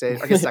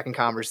conversation, I guess second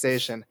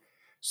conversation.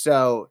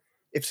 So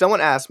if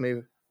someone asks me,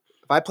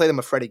 if I play them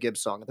a Freddie Gibbs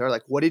song, they're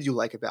like, what did you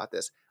like about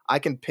this? I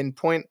can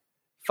pinpoint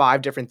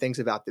 5 different things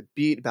about the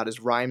beat, about his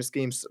rhyme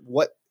schemes,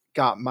 what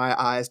got my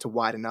eyes to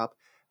widen up.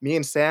 Me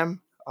and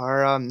Sam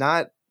are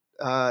not,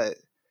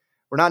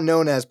 we're not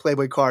known as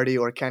Playboi Carti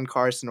or Ken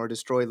Carson or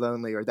Destroy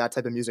Lonely or that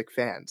type of music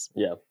fans.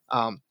 Yeah.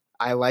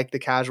 I like the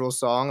casual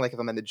song, like if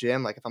I'm in the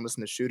gym, like if I'm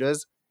listening to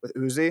Shooters with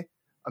Uzi,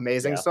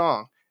 amazing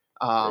song.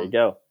 There you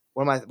go.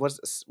 What's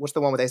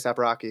the one with A$AP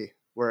Rocky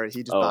where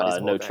he just bodies the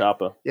whole No thing?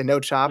 Choppa. Yeah,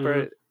 No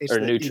Chopper. Or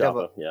New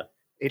Choppa. Yeah.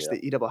 H Yeah.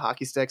 the E double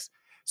hockey sticks.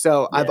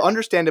 So I've Yeah.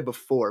 understand it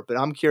before, but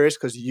I'm curious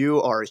because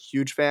you are a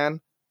huge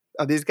fan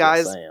of these Yes,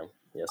 guys. I am.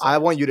 Yes, I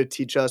am. want you to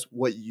teach us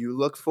what you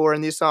look for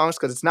in these songs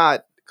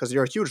because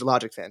you're a huge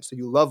Logic fan, so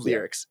you love Yeah.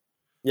 lyrics.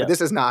 Yeah. But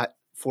this is not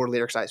for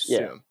lyrics, I Yeah.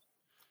 assume.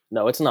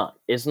 No, it's not.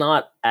 It's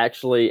not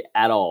actually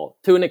at all.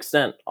 To an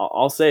extent,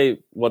 I'll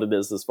say what it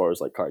is as far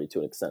as like Carti to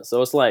an extent.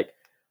 So it's like,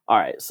 all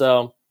right,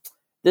 so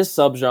this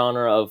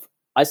subgenre of,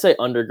 I say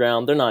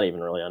underground, they're not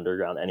even really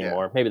underground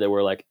anymore. Maybe they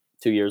were like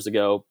 2 years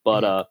ago,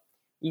 but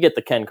you get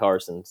the Ken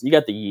Carsons, you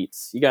got the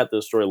Yeats, you got the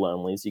Destroy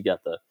Lonelys, you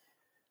got the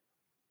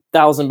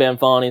Thousand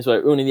Banfani's,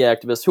 whatever, Uni the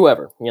Activist,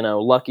 whoever,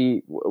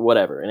 Lucky,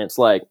 whatever. And it's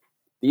like,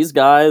 these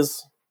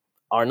guys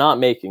are not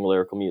making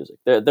lyrical music.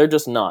 They're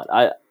just not.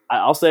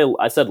 I'll say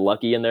I said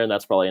Lucky in there, and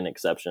that's probably an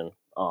exception.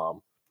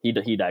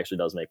 He actually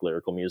does make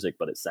lyrical music,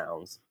 but it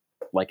sounds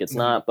like it's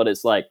not. But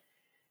it's like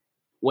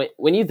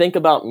when you think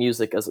about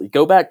music, as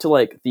go back to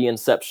like the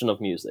inception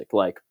of music,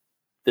 like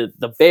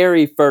the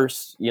very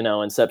first,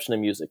 inception of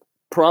music,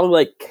 probably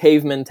like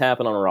cavemen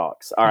tapping on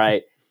rocks. All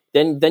right.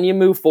 Then you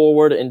move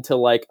forward into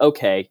like,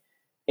 okay,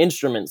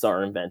 instruments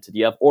are invented.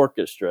 You have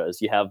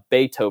orchestras, you have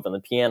Beethoven, the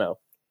piano.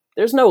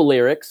 There's no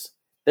lyrics.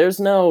 There's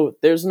no,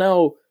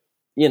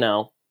 you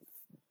know,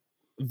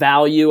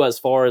 value as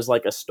far as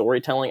like a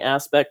storytelling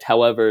aspect.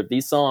 However,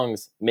 these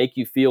songs make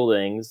you feel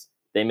things.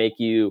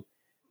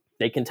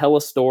 They can tell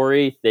a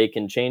story. They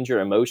can change your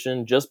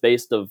emotion just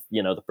based of,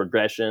 the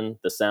progression,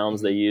 the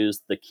sounds they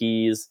use, the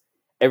keys,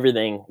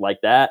 everything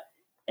like that.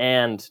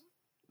 And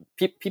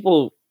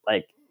people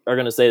like are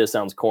going to say this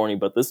sounds corny,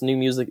 but this new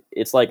music,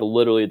 it's like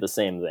literally the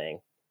same thing.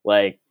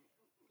 Like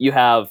you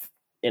have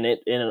and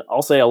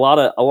I'll say a lot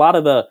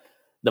of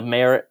the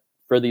merit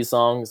for these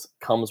songs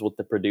comes with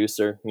the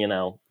producer.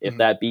 If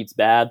that beat's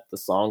bad, the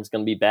song's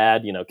gonna be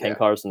bad. Ken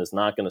Carson is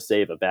not gonna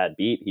save a bad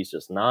beat. He's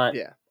just not.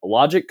 Yeah.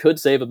 Logic could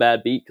save a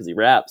bad beat because he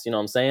raps. You know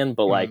what I'm saying?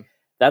 But like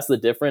that's the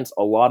difference.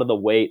 A lot of the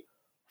weight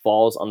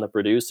falls on the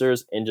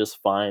producers in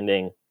just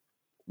finding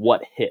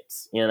what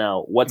hits.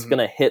 What's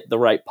gonna hit the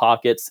right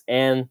pockets,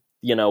 and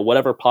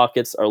whatever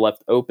pockets are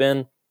left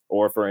open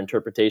or for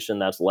interpretation,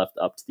 that's left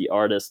up to the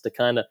artist to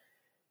kind of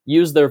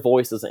use their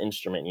voice as an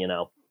instrument.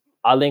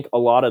 I think a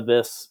lot of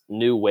this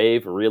new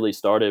wave really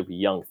started with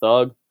Young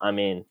Thug. I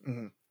mean,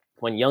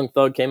 when Young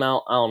Thug came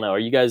out, I don't know. Are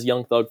you guys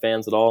Young Thug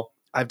fans at all?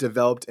 I've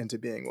developed into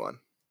being one.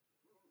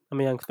 I'm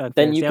a Young Thug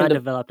fan. I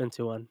developed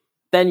into one.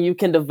 Then you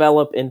can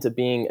develop into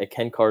being a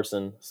Ken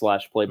Carson /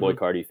 Playboi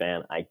Carti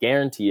fan. I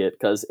guarantee it,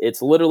 because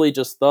it's literally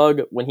just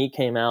Thug. When he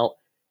came out,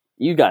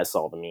 you guys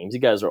saw the memes. You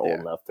guys are old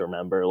enough to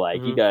remember.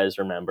 Like, you guys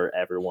remember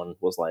everyone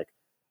was like,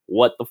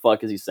 what the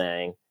fuck is he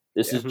saying?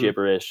 This is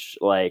gibberish.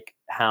 Like,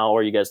 how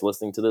are you guys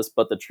listening to this?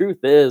 But the truth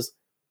is,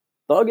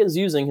 Thug is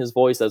using his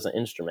voice as an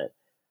instrument.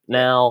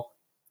 Now,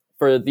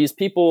 for these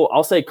people,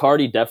 I'll say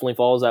Carti definitely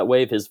follows that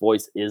wave. His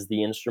voice is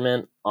the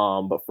instrument.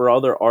 But for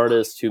other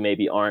artists who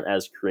maybe aren't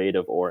as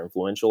creative or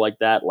influential like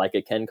that, like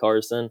a Ken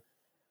Carson,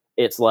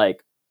 it's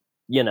like,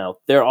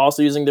 they're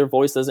also using their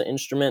voice as an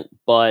instrument,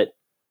 but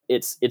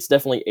it's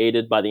definitely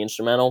aided by the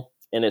instrumental.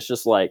 And it's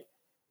just like,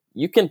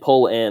 you can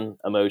pull in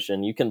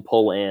emotion, you can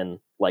pull in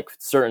like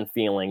certain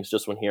feelings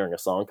just when hearing a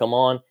song come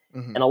on.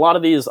 And a lot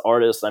of these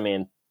artists, I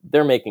mean,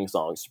 they're making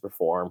songs to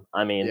perform.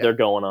 I mean, they're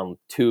going on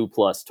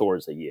 2+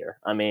 tours a year.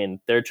 I mean,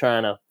 they're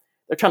trying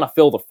to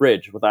fill the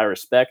fridge, with I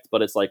respect,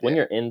 but it's like when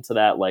you're into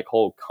that like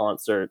whole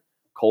concert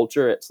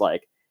culture, it's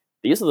like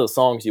these are the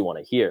songs you want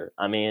to hear.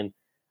 I mean,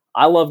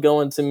 I love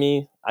going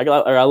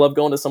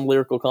to some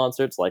lyrical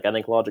concerts. Like, I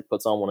think Logic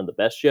puts on one of the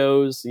best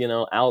shows,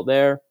 out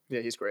there.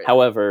 Yeah, he's great.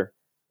 However,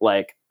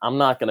 like, I'm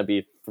not going to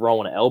be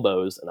throwing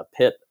elbows in a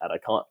pit at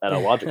a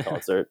Logic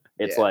concert.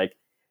 It's like,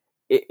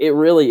 it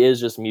really is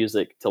just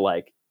music to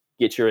like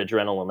get your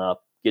adrenaline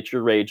up, get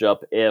your rage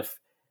up. If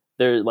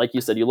there, like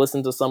you said, you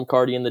listen to some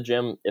Carti in the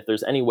gym, if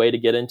there's any way to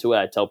get into it,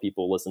 I tell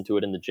people listen to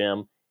it in the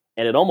gym,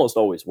 and it almost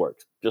always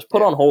works. Just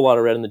put on Whole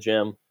Lotta Red in the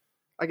gym.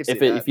 I can see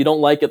that. If you don't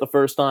like it the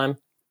first time,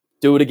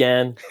 do it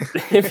again.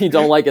 If you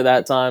don't like it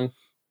that time,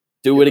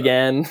 do it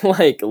again.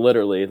 Like,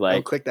 literally, like,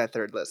 don't click that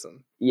third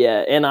listen.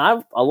 Yeah, and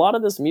a lot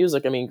of this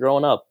music, I mean,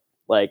 growing up,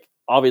 like,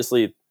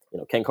 obviously,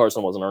 Ken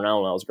Carson wasn't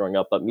around when I was growing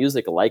up, but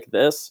music like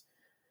this,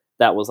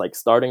 that was like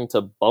starting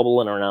to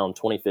bubble in around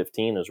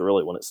 2015 is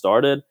really when it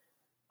started.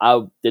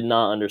 I did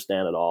not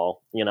understand at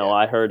all.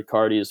 I heard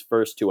Carti's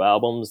first 2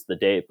 albums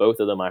both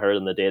of them I heard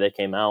in the day they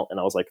came out, and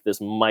I was like, this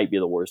might be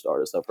the worst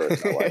artist I've heard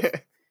in my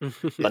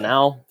life. But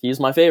now he's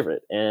my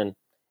favorite, and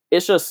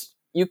it's just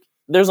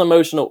there's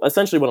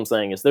essentially what I'm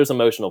saying is there's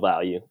emotional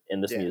value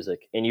in this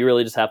music, and you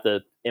really just have to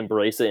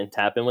embrace it and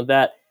tap in with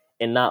that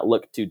and not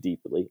look too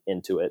deeply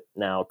into it.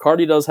 Now,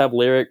 Carti does have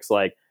lyrics.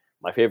 Like,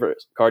 my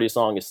favorite Carti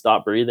song is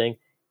Stop Breathing.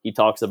 He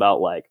talks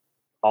about like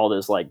all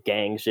this like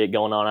gang shit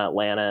going on in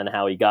Atlanta and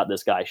how he got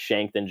this guy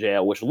shanked in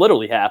jail, which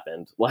literally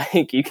happened.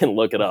 Like, you can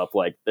look it up.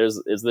 Like, there's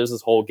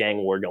this whole gang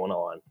war going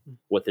on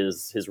with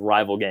his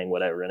rival gang,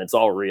 whatever, and it's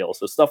all real.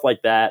 So stuff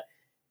like that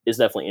is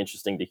definitely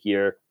interesting to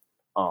hear.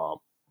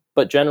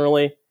 But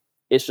generally,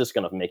 it's just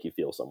going to make you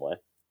feel some way,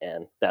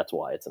 and that's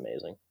why it's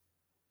amazing.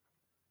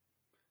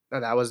 No,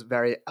 that was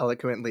very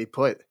eloquently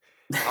put.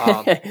 So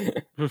I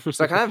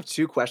kind of have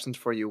 2 questions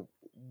for you.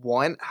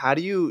 One, how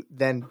do you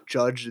then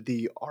judge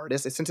the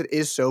artist? Since it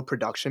is so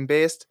production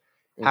based,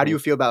 how do you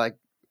feel about, like,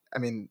 I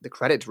mean, the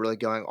credit's really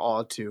going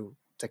all to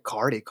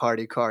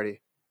Carti.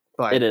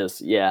 But it is,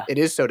 yeah. It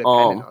is so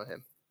dependent on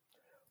him.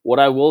 What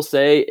I will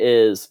say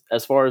is,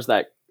 as far as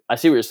that, I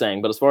see what you're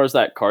saying, but as far as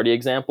that Carti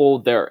example,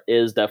 there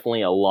is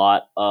definitely a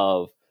lot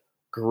of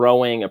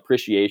growing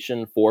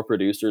appreciation for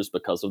producers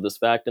because of this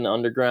fact in the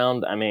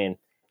underground. I mean,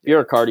 if you're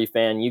a Carti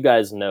fan, you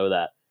guys know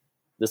that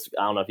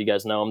I don't know if you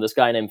guys know him, this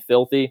guy named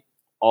Filthy,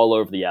 all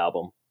over the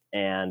album.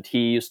 And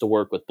he used to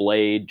work with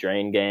Blade,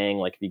 Drain Gang.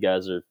 Like, if you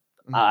guys are,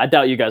 I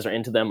doubt you guys are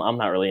into them. I'm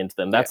not really into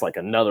them. That's like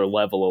another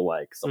level of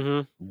like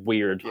some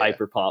weird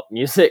hyper pop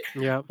music.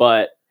 Yeah.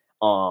 But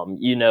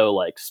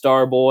Like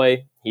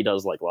Starboy, he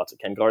does like lots of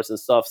Ken Carson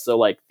stuff. So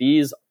like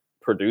these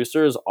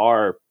producers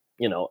are,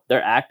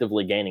 they're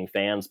actively gaining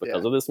fans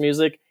because Yeah. of this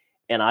music.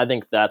 And I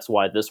think that's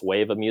why this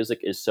wave of music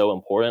is so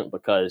important,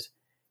 because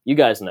you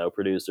guys know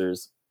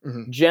producers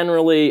Mhm.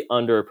 generally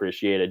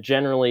underappreciated,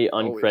 generally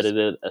Always.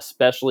 uncredited,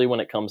 especially when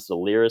it comes to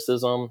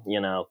lyricism.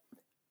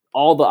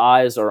 All the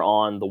eyes are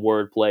on the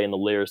wordplay and the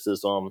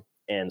lyricism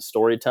and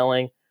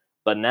storytelling.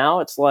 But now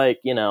it's like,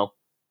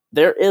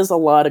 there is a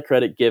lot of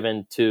credit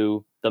given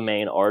to the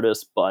main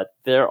artist, but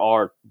there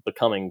are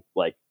becoming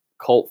like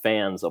cult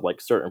fans of like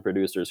certain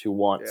producers who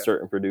want Yeah.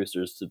 certain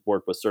producers to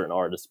work with certain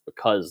artists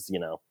because,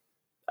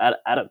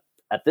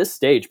 at this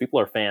stage, people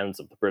are fans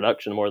of the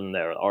production more than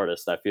they're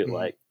artists. I feel Mhm.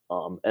 like,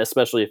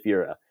 especially if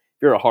you're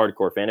a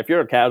hardcore fan. If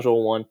you're a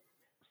casual one,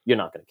 you're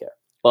not going to care.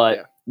 But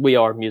Yeah. we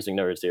are music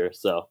nerds here,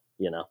 so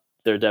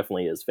there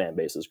definitely is fan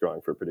bases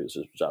growing for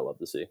producers, which I love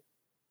to see.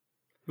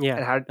 Yeah,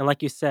 And how and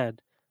like you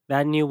said,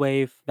 that new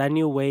wave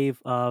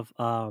of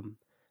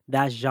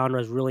that genre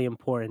is really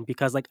important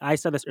because, like I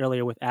said this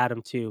earlier with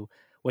Adam too.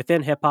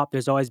 Within hip hop,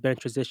 there's always been a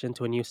transition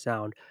to a new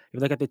sound. If you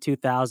look at the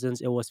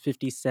 2000s, it was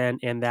 50 Cent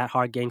and that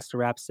hard gangster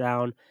rap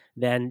sound.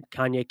 Then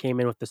Kanye came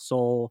in with the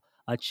soul,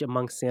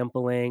 chipmunk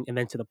sampling, and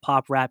then to the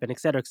pop rap and et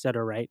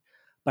cetera, right?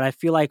 But I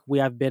feel like we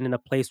have been in a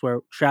place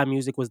where trap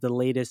music was the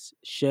latest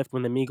shift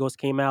when the Migos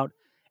came out,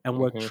 and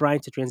we're Hmm.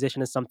 trying to transition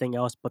to something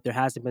else, but there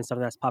hasn't been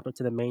something that's popped up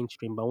to the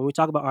mainstream. But when we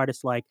talk about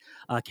artists like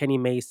Kenny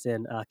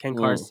Mason, Ken Mm.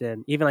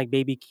 Carson, even like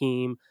Baby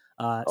Keem,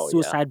 Oh yeah,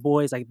 Suicide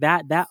Boys, like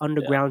that yeah,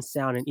 underground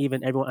sound, and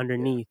even everyone Yeah.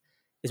 underneath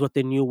is what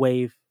the new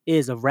wave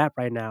is of rap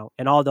right now.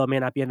 And although it may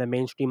not be on the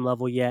mainstream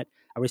level yet,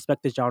 I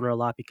respect this genre a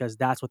lot because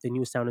that's what the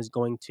new sound is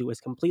going to. It's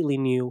completely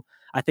new.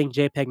 I think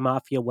JPEG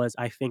Mafia was,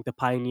 I think, the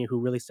pioneer who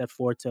really set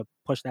forward to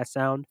push that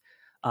sound.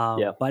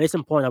 yeah, But it's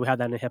important that we have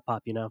that in hip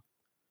hop, you know?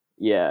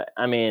 yeah.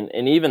 I mean,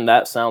 and even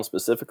that sound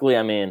specifically.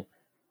 I mean,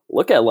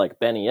 look at like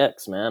Benny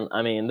X, man.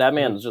 I mean, that Hmm.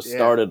 man just Yeah.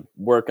 started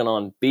working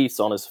on beats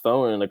on his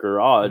phone in a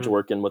garage, Hmm.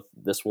 working with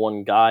this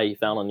one guy he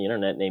found on the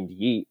internet named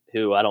Yeet,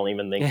 who I don't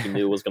even think he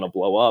knew was going to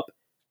blow up.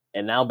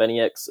 And now Benny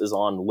X is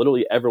on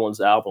literally everyone's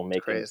album, It's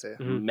making crazy.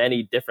 Hmm.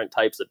 many different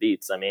types of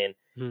beats. I mean,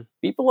 Hmm.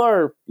 people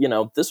are,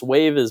 this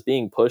wave is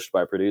being pushed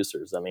by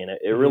producers. I mean,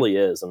 it Hmm. really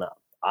is, and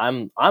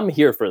I'm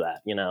here for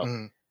that.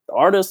 Mhm. The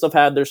artists have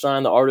had their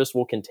shine. The artists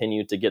will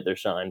continue to get their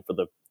shine for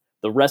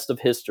the rest of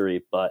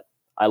history. But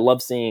I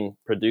love seeing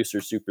producer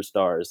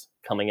superstars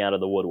coming out of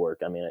the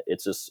woodwork. I mean,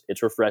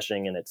 it's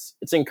refreshing, and it's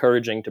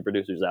encouraging to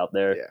producers out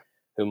there Yeah.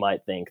 who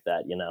might think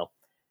that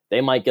they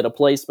might get a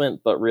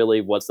placement, but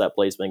really, what's that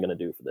placement going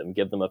to do for them?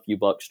 Give them a few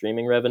bucks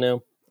streaming revenue.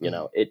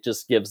 Mhm. It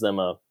just gives them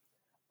a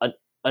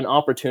an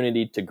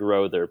opportunity to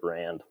grow their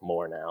brand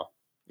more now.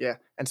 Yeah.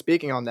 And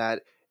speaking on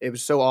that, it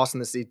was so awesome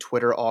to see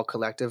Twitter all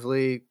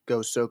collectively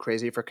go so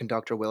crazy for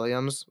Conductor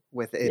Williams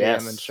with 8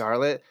 a.m. in Yes,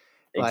 Charlotte.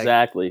 Like,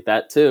 exactly.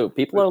 That too. it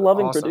People was are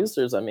loving awesome.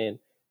 producers. I mean,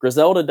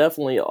 Griselda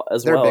definitely,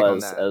 as They're well big on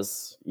as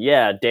that.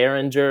 yeah,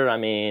 Derringer. I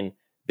mean,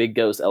 Big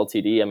Ghost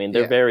LTD. I mean,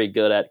 they're Yeah. very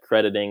good at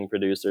crediting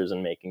producers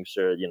and making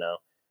sure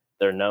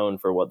they're known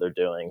for what they're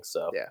doing.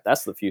 So Yeah.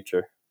 that's the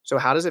future. So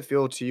how does it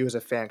feel to you as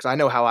a fan? Because I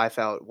know how I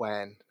felt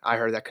when I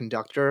heard that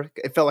Conductor.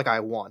 It felt like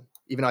I won,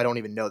 even though I don't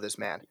even know this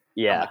man. I'm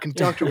Yeah, like,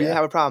 Conductor, we yeah,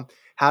 have a problem.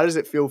 How does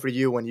it feel for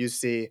you when you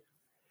see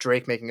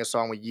Drake making a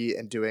song with Yeet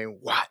and doing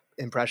what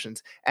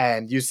impressions,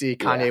 and you see yeah.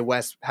 Kanye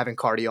West having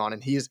Carti on,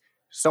 and he's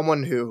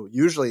someone who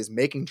usually is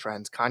making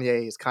trends.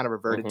 Kanye has kind of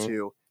reverted Hmm.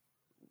 to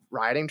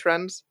riding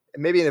trends,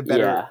 and maybe in a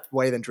better Yeah,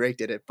 way than Drake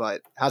did it.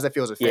 But how's that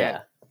feel as a fan?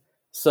 yeah.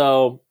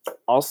 So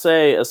I'll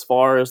say, as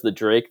far as the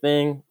Drake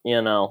thing, I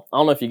don't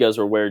know if you guys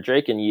are aware,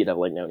 Drake and Yeet have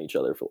like known each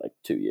other for like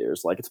 2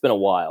 years. Like, it's been a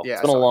while. Yeah,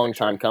 It's I been a saw the long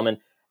time picture. coming.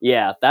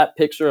 Yeah, that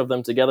picture of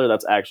them together,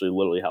 that's actually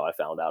literally how I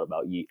found out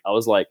about Yeet. I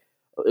was like,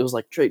 it was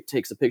like Drake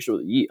takes a picture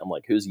with Yeet. I'm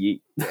like, who's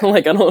Yeet? Yeah,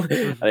 Like, I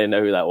Mhm. didn't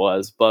know who that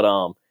was. But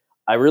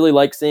I really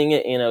like seeing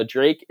it.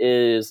 Drake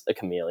is a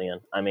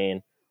chameleon. I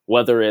mean,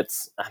 let's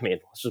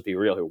just be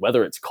real here.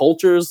 Whether it's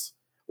cultures,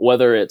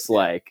 whether it's yeah,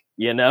 like,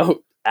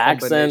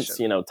 accents,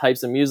 combination.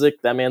 types of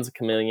music. That man's a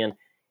chameleon.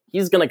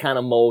 He's gonna kind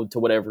of mold to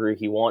whatever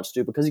he wants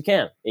to because he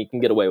can. He can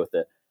get away with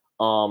it.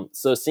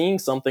 So seeing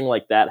something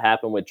like that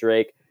happen with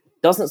Drake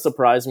doesn't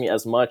surprise me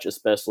as much,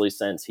 especially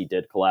since he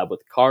did collab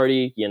with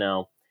Carti,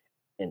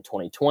 in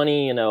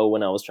 2020.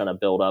 When I was trying to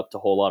build up to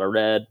Whole Lotta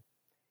Red,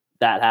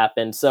 that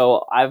happened.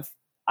 So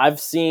I've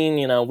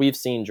seen, we've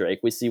seen Drake.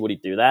 We see what he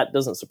do. That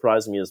doesn't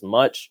surprise me as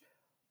much.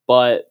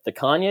 But the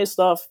Kanye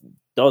stuff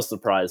does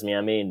surprise me.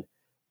 I mean,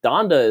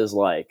 Donda is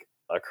like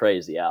a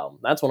crazy album.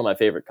 That's one of my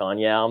favorite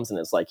Kanye albums, and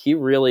it's like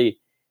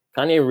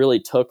Kanye really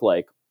took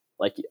like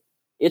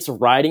it's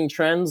riding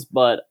trends,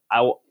 but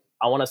I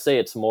want to say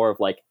it's more of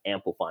like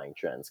amplifying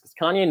trends because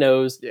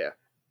Kanye Yeah,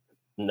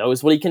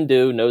 knows what he can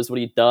do, knows what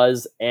he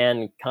does,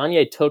 and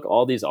Kanye took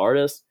all these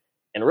artists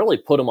and really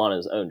put them on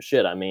his own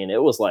shit. I mean,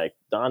 it was like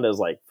Donda's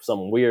like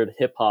some weird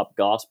hip hop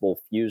gospel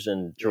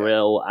fusion yeah,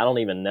 drill. I don't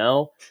even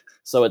know.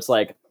 So it's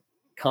like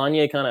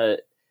Kanye kind of.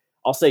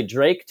 I'll say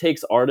Drake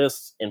takes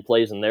artists and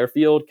plays in their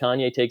field.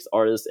 Kanye takes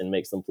artists and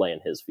makes them play in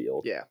his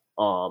field. Yeah.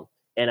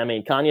 And I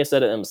mean, Kanye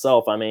said it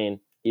himself. I mean,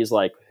 he's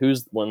like,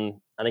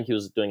 I think he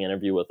was doing an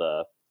interview with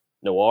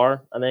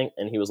Noir, I think,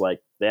 and he was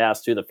like, they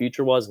asked who the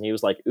future was, and he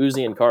was like,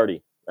 Uzi and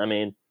Carti. I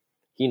mean,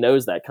 he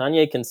knows that.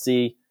 Kanye can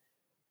see.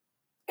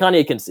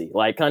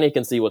 Like, Kanye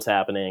can see what's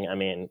happening. I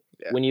mean,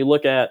 when you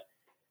look at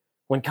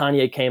when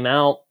Kanye came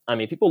out, I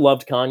mean, people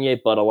loved Kanye,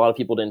 but a lot of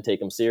people didn't take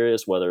him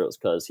serious, whether it was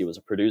because he was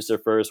a producer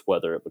first,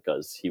 whether it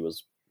because he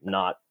was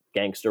not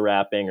gangster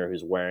rapping or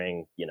who's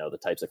wearing, the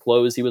types of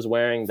clothes he was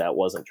wearing that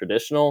wasn't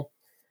traditional.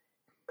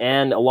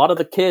 And a lot of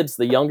the kids,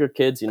 the younger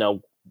kids,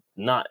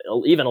 not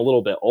even a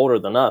little bit older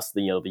than us,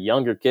 the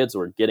younger kids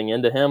were getting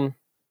into him.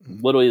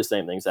 Literally the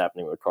same thing's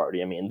happening with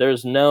Carti. I mean,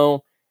 there's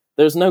no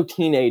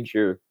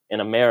teenager in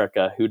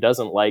America who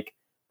doesn't like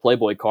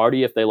Playboi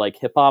Carti if they like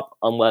hip hop,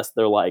 unless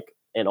they're like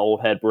an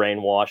old head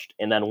brainwashed.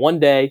 And then one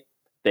day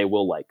they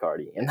will like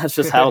Carti, and that's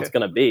just how it's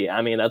going to be.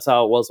 I mean, that's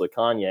how it was with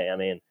Kanye. I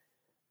mean,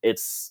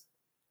 it's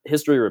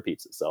history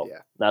repeats itself.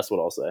 Yeah. That's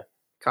what I'll say.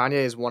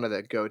 Kanye is one of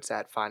the goats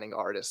at finding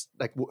artists,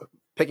 like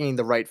picking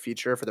the right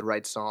feature for the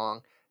right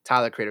song.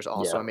 Tyler Creator's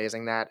also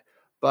amazing that.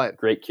 But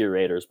great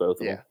curators, both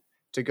of them.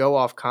 To go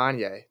off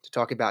Kanye, to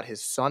talk about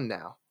his son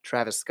now,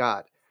 Travis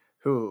Scott,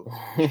 who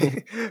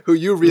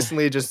you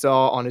recently just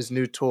saw on his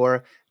new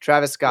tour.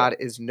 Travis Scott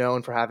is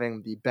known for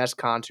having the best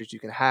concerts you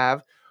can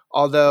have.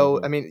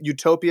 Although, I mean,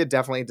 Utopia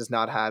definitely does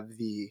not have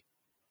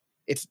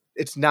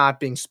it's not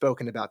being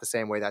spoken about the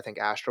same way that I think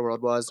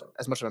Astroworld was,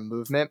 as much of a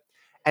movement.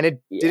 And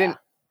it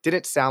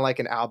didn't sound like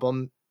an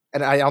album,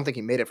 and I don't think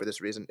he made it for this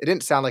reason. It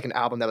didn't sound like an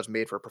album that was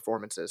made for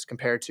performances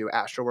compared to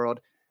Astroworld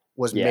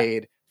was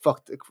made.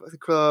 Fuck the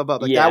club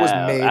up. Like, that was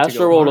made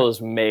Astroworld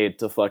was made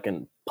to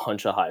fucking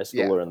punch a high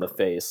schooler in the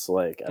face.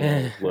 Like, I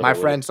mean, my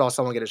friend saw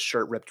someone get his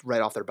shirt ripped right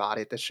off their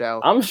body at the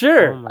show. I'm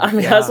sure. I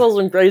mean, I saw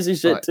some crazy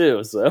shit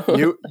too.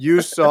 So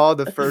you saw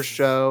the first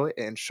show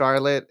in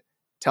Charlotte.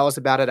 Tell us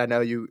about it. I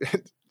know you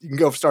can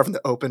go start from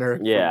the opener.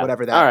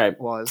 Whatever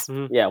that was.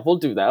 Yeah, we'll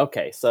do that.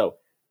 Okay, so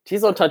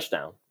Tizo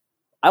Touchdown.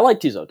 I like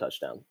Tizo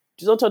Touchdown.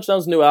 Tizo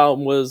Touchdown's new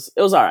album was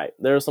all right.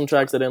 There were some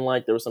tracks I didn't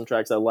like. There were some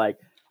tracks I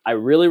liked. I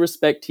really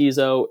respect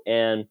Tizo,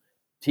 and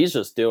he's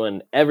just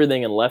doing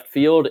everything in left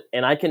field.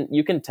 And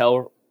you can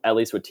tell, at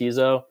least with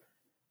Tizo,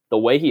 the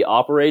way he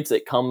operates,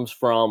 it comes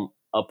from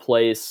a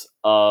place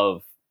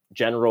of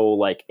general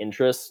like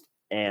interest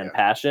and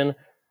passion,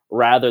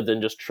 rather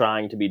than just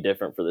trying to be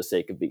different for the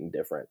sake of being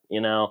different.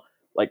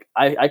 Like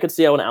I could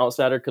see how an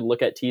outsider could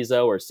look at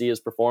Tizo or see his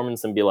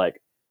performance and be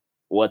like,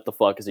 what the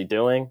fuck is he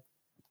doing?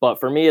 But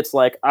for me, it's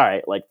like, all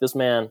right, like, this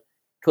man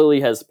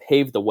clearly has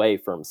paved the way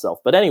for himself.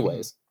 But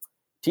anyways,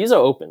 Tizo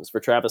opens for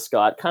Travis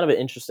Scott. Kind of an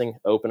interesting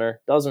opener.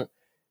 Doesn't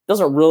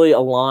really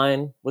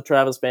align with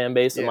Travis fan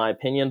base, in my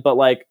opinion. But,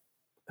 like,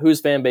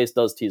 whose fan base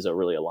does Tizo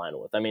really align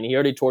with? I mean, he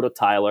already toured with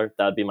Tyler.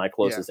 That would be my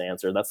closest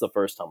answer. That's the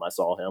first time I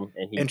saw him,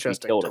 and he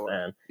killed it,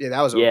 man. Yeah,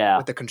 that was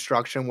with the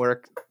construction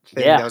work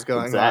thing that was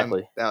going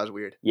on. That was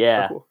weird.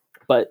 Yeah, cool.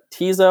 But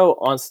Tizo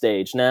on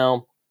stage.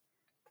 Now,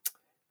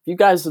 if you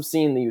guys have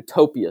seen the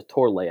Utopia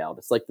tour layout,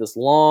 it's like this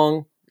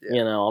long,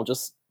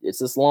 it's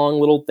this long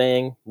little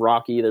thing,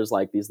 rocky. There's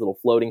like these little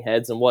floating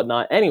heads and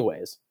whatnot.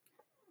 Anyways,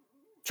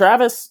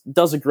 Travis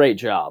does a great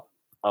job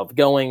of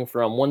going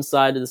from one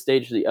side of the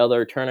stage to the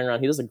other, turning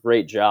around. He does a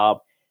great job.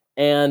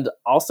 And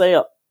I'll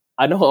say,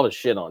 I know a lot of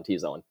shit on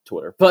Tizo on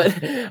Twitter, but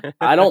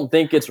I don't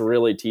think it's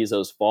really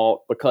Tizo's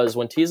fault, because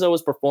when Tizo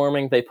was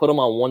performing, they put him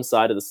on one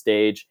side of the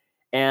stage.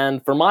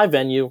 And for my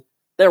venue,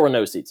 there were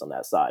no seats on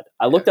that side.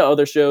 I looked at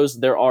other shows,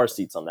 there are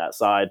seats on that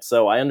side,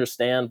 so I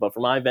understand. But for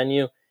my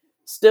venue,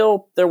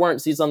 still, there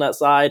weren't seats on that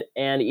side.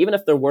 And even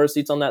if there were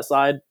seats on that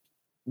side,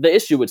 the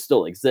issue would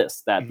still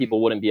exist, that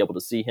people wouldn't be able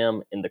to see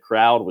him in the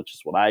crowd, which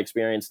is what I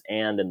experienced,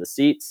 and in the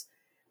seats.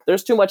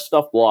 There's too much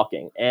stuff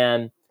blocking.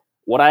 And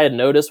what I had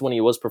noticed when he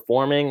was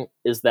performing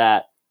is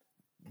that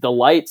the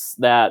lights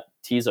that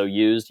Tizo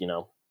used,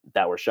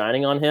 that were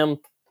shining on him,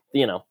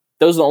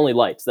 those are the only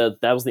lights. That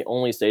was the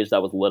only stage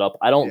that was lit up.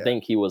 I don't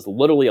think he was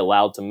literally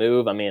allowed to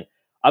move. I mean,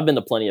 I've been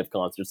to plenty of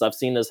concerts. I've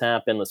seen this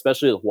happen,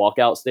 especially with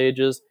walkout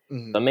stages.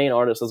 The main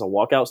artist has a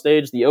walkout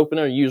stage. The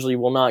opener usually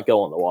will not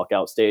go on the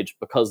walkout stage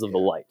because of the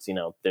lights.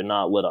 They're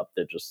not lit up.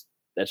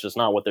 That's just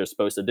not what they're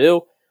supposed to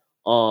do.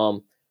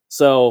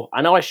 So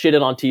I know I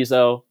shitted on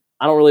Tizo.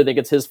 I don't really think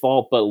it's his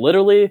fault, but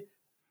literally,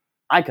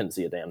 I couldn't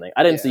see a damn thing.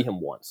 I didn't see him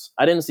once.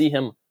 I didn't see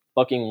him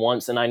fucking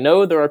once. And I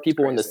know there are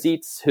people in the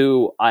seats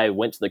who I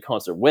went to the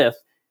concert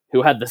with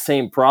who had the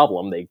same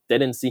problem. They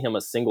didn't see him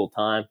a single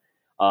time.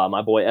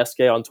 My boy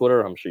SK on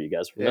Twitter, I'm sure you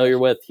guys are familiar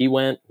with, he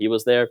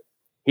was there.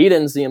 He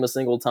didn't see him a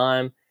single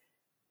time.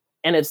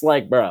 And it's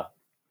like, bruh,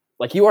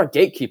 like, you are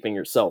gatekeeping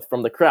yourself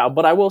from the crowd.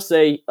 But I will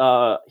say,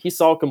 he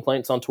saw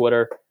complaints on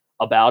Twitter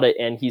about it,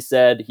 and he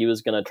said he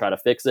was going to try to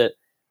fix it.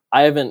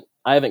 I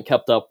haven't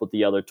kept up with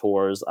the other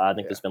tours. I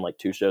think there's been like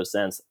 2 shows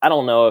since. I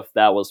don't know if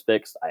that was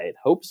fixed. I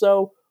hope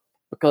so,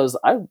 because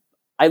I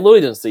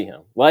literally didn't see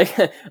him. Like,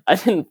 I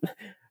didn't,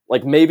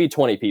 like, maybe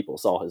 20 people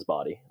saw his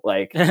body.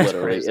 Like,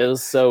 literally, it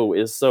was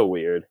so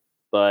weird.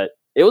 But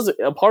it was,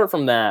 apart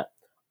from that,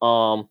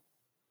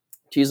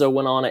 Tizo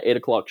went on at 8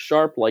 o'clock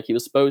sharp, like he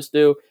was supposed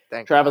to.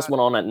 Thank Travis God.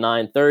 went on at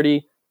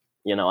 9:30.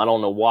 I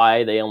don't know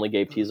why they only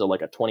gave Tizo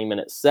like a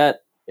 20-minute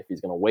set. If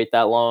he's gonna wait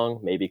that long,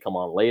 maybe come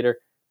on later.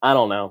 I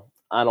don't know.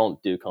 I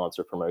don't do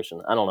concert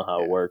promotion. I don't know how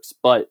it Yeah. works.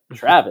 But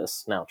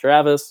Travis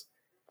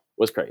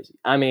was crazy.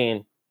 I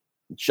mean,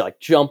 like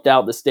jumped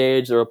out the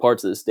stage. There were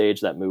parts of the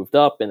stage that moved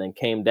up and then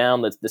came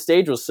down. The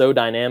stage was so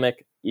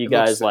dynamic. You It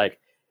looks guys, sick. like,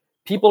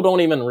 people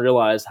don't even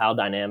realize how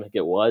dynamic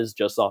it was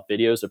just off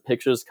videos or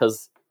pictures,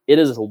 because it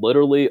is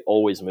literally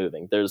always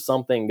moving. There's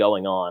something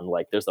going on.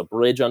 Like, there's a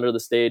bridge under the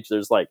stage.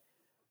 There's like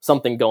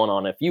something going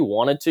on. If you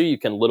wanted to, you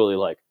can literally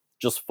like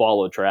just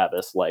follow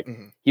Travis. Like,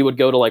 he would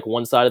go to like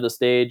one side of the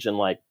stage, and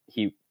like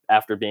he,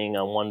 after being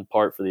on one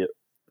part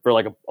for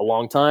like a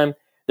long time,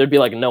 there'd be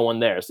like no one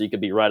there, so you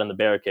could be right on the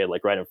barricade,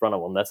 like right in front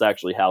of him. That's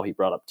actually how he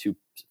brought up two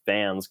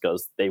fans,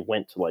 because they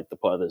went to like the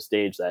part of the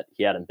stage that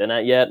he hadn't been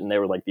at yet, and they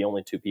were like the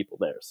only two people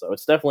there. So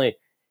it's definitely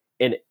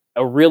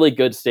a really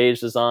good stage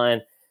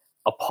design.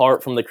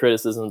 Apart from the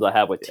criticisms I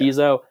have with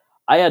Tizo,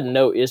 I had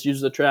no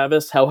issues with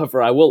Travis.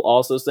 However, I will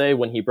also say,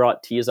 when he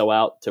brought Tizo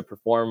out to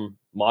perform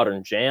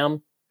Modern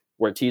Jam,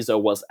 where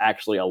Tizo was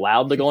actually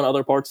allowed to go on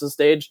other parts of the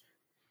stage,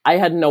 I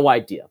had no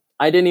idea.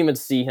 I didn't even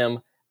see him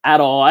at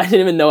all. I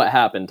didn't even know it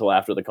happened until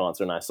after the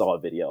concert, and I saw a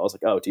video. I was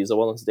like, oh, Tizo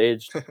was on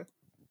stage?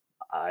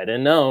 I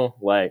didn't know.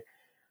 Like,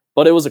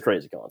 but it was a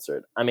crazy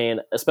concert. I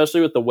mean,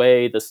 especially with the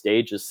way the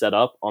stage is set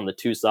up on the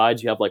two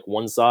sides. You have like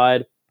one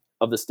side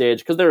of the stage,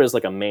 because there is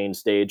like a main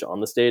stage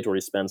on the stage where he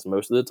spends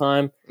most of the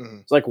time.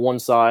 It's like one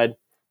side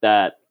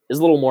that is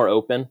a little more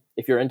open.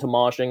 If you're into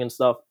moshing and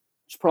stuff,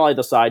 it's probably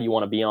the side you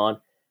want to be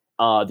on.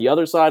 The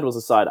other side was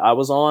the side I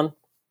was on.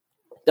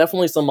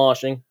 Definitely some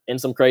moshing and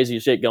some crazy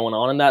shit going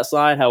on that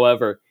side.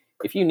 However,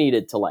 if you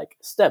needed to like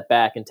step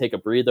back and take a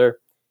breather,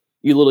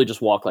 you literally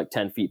just walk like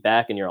 10 feet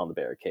back and you're on the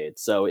barricade.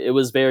 So it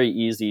was very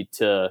easy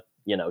to,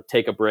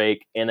 take a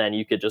break, and then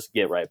you could just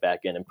get right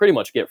back in and pretty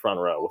much get front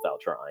row without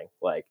trying.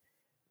 Like,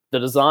 the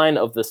design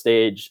of the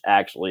stage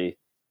actually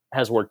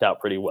has worked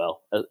out pretty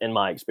well, in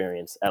my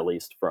experience, at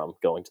least from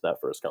going to that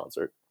first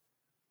concert.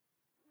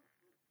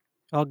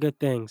 All good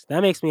things.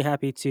 That makes me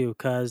happy too,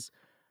 because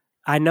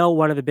I know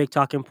one of the big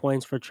talking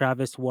points for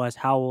Travis was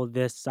how will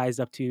this size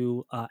up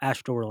to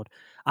Astroworld.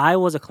 I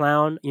was a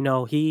clown.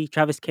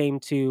 Travis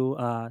came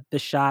to the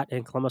shot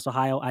in Columbus,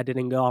 Ohio. I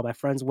didn't go. All my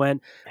friends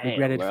went. Damn,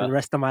 Regretted for the bro.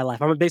 rest of my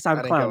life. I'm a big time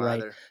I didn't clown, go right?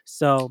 either.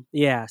 So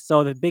yeah.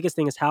 So the biggest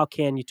thing is, how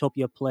can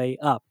Utopia play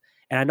up?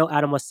 And I know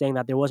Adam was saying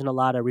that there wasn't a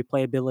lot of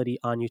replayability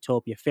on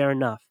Utopia. Fair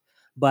enough.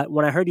 But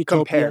when I heard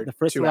Utopia, the Compared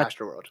first to thing I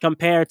Astroworld.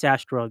 compared to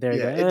Astroworld, there you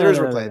Yeah, go. there's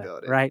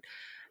replayability. Right.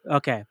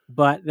 Okay.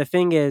 But the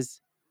thing is,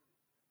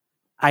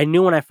 I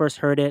knew when I first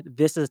heard it,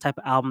 this is the type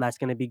of album that's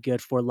going to be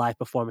good for live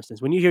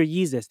performances. When you hear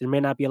Yeezus, there may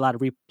not be a lot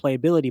of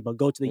replayability, but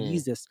go to the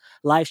Yeezus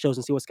live shows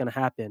and see what's going to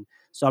happen.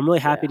 So I'm really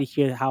happy Yeah. to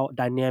hear how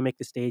dynamic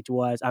the stage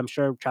was. I'm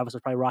sure Travis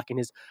was probably rocking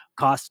his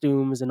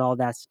costumes and all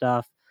that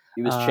stuff.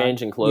 He was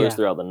changing clothes Yeah,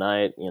 throughout the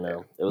night. Yeah.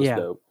 It was yeah.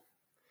 dope.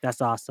 That's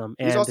awesome.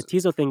 He's And the also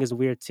Tizo thing is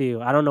weird too.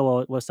 I don't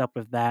know what's up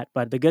with that,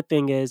 but the good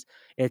thing is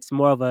it's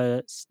more of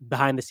a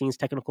behind the scenes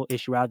technical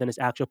issue rather than his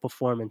actual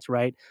performance,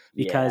 right?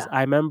 Because Yeah.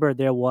 I remember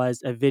there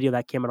was a video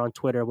that came out on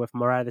Twitter with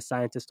Mariah the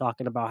Scientist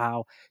talking about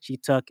how she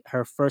took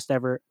her first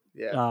ever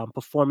yeah.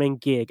 performing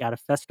gig at a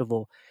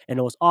festival, and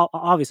it was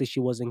obviously she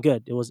wasn't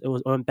good. It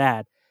went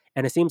bad.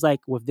 And it seems like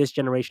with this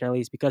generation, at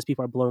least, because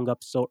people are blowing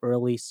up so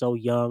early, so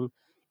young,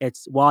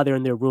 it's while they're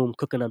in their room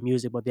cooking up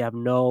music, but they have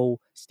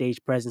no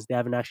stage presence. They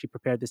haven't actually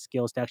prepared the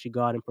skills to actually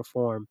go out and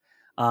perform.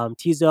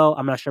 Tizo,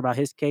 I'm not sure about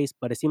his case,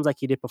 but it seems like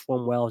he did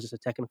perform well. It's just a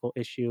technical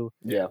issue.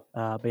 Yeah.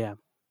 But yeah.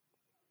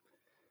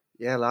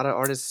 Yeah, a lot of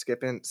artists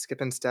skipping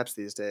steps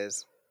these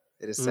days.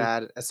 It is Mhm.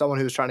 sad. As someone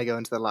who's trying to go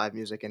into the live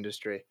music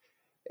industry,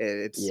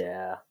 it's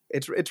Yeah.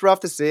 it's rough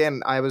to see.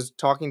 And I was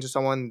talking to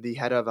someone, the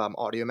head of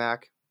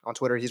AudioMac on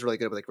Twitter. He's really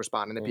good at like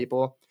responding to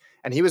people,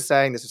 and he was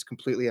saying this is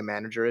completely a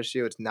manager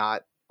issue. It's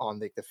not on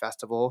like the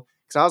festival.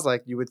 Because I was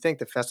like, you would think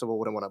the festival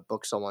wouldn't want to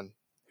book someone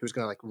who's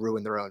gonna like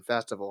ruin their own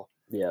festival.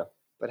 Yeah.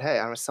 But hey,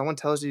 I don't know, someone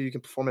tells you you can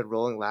perform at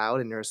Rolling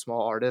Loud and you're a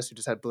small artist who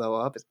just had blow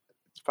up. It's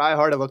probably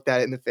hard to look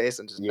that in the face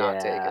and just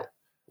not take Yeah. it.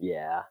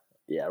 Yeah.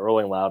 Yeah.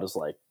 Rolling Loud is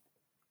like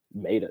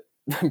made it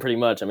pretty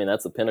much. I mean,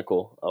 that's the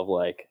pinnacle of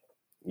like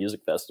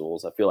music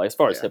festivals, I feel like, as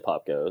far as Yeah. hip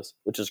hop goes,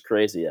 which is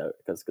crazy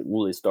because it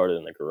really started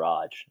in the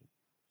garage,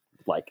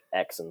 like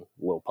X and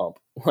Lil Pump,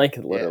 like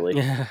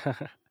literally.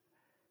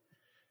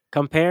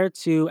 Compared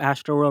to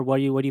Astroworld, what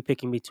are you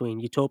picking between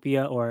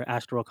Utopia or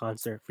Astroworld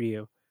concert for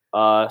you?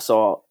 As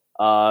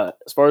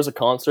far as a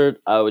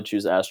concert, I would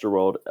choose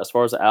Astroworld. As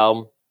far as the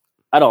album,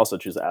 I'd also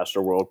choose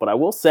Astroworld. But I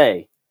will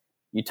say,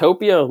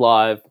 Utopia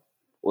live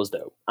was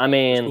dope. I It was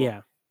mean, cool.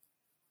 Yeah.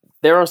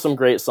 there are some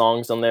great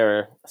songs on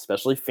there,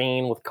 especially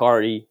Fiend with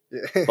Carti.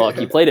 Fuck,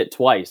 he Yeah. played it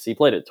twice. He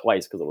played it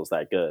twice because it was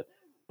that good.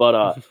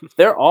 But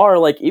there are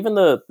like even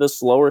the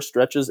slower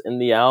stretches in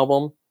the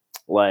album,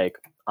 like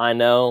I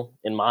know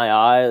in my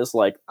eyes,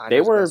 like I they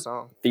Know's the best were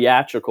song.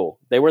 theatrical.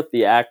 They were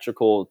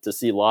theatrical to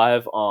see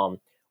live.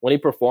 when he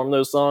performed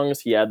those songs,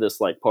 he had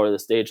this like part of the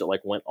stage that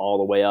like went all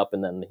the way up,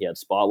 and then he had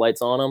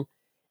spotlights on him.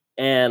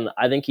 And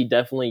I think he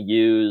definitely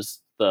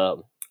used the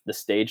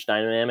stage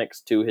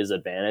dynamics to his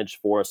advantage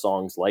for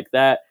songs like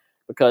that,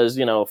 because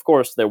of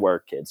course there were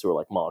kids who were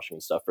like moshing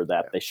and stuff for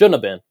that. They shouldn't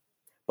have been,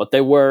 but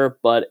they were.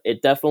 But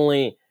it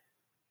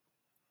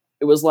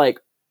was like,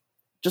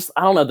 just,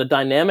 I don't know, the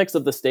dynamics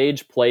of the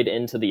stage played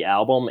into the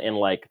album, and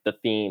like the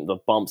theme, the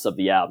bumps of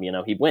the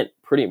album. He went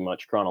pretty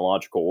much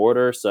chronological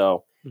order.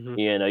 So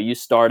Mhm. you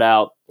start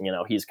out,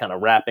 he's kind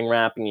of rapping.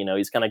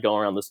 He's kind of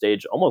going around the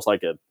stage almost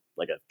like a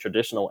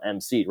traditional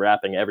MC,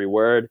 rapping every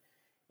word,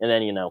 and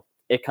then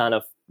it kind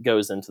of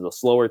goes into the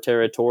slower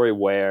territory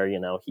where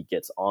he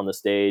gets on the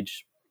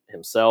stage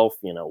himself,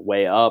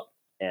 way up,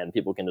 and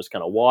people can just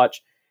kind of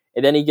watch,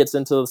 and then he gets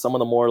into some of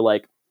the more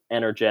like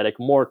energetic,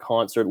 more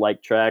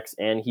concert-like tracks,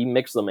 and he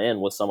mixed them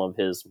in with some of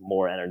his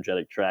more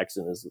energetic tracks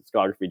in his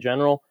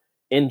discography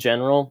in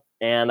general,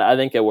 and I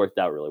think it worked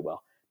out really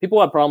well.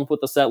 People had problems with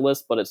the set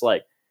list, but it's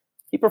like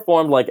he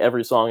performed like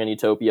every song in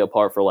Utopia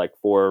apart for like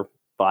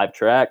 4-5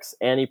 tracks,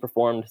 and he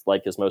performed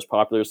like his most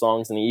popular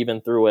songs, and he even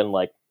threw in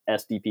like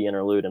SDP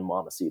interlude and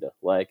Mamacita.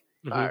 Like,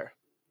 Fire.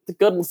 it's a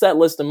good set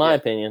list in my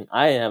opinion.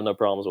 I have no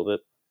problems with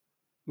it.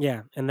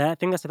 Yeah, and that I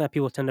think that's that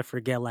people tend to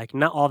forget. Like,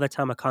 not all the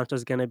time a concert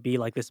is gonna be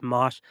like this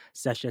mosh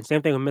session.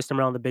 Same thing with Mr.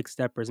 Around the Big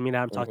Steppers. Me and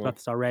Adam talked about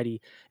this already.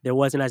 There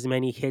wasn't as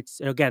many hits.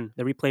 Again,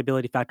 the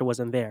replayability factor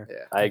wasn't there. Yeah.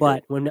 I agree.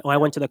 But when I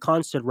went to the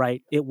concert,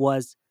 right, it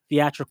was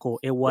theatrical.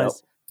 It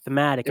was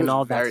thematic It and was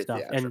all that very stuff.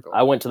 And theatrical.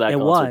 I went to that it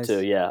concert was.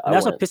 too. Yeah, And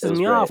that's what It pisses was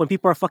me great. off when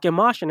people are fucking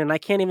moshing and I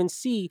can't even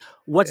see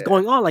what's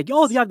going on. Like,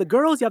 oh, you have the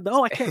girls, you have the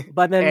I can't.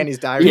 But then Annie's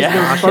diary. the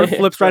Yeah. front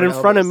flips right in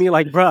front of elbows. me,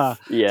 like, bruh.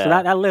 Yeah. So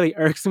that literally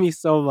irks me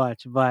so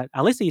much. But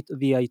at least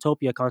the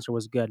Utopia concert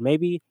was good.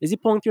 Maybe is he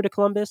pulling through to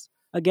Columbus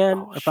again?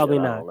 Oh, or probably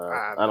shit, not.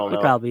 I don't He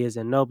know. probably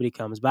isn't. Nobody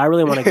comes. But I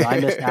really want to go. I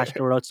missed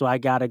Astro Road, so I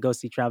gotta go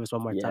see Travis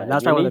one more time.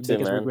 That's you probably one of need the to,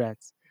 biggest man.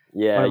 regrets.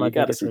 Yeah, One of my you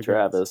got to biggest see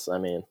regrets. Travis. I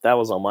mean, that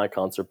was on my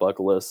concert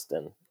bucket list,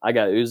 and I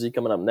got Uzi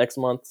coming up next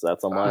month, so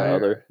that's on my Fire.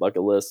 other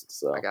bucket list.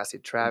 So I gotta see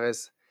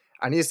Travis.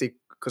 I need to see,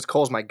 because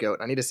Cole's my goat.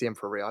 I need to see him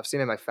for real. I've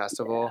seen him at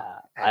festival.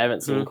 yeah, I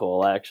haven't seen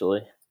Cole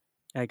actually.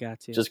 I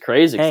got you. Which is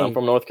crazy because I'm Hey.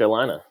 from North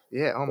Carolina.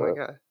 Yeah. Oh my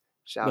god.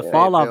 Shout The out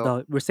fall off Fayetteville.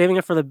 though, we're saving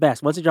it for the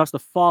best. Once it drops the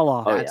fall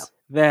off, Oh yeah,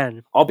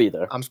 then I'll be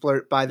there. I'm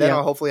splurged. By then, Yeah.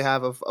 I'll hopefully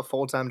have a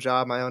full-time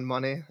job, my own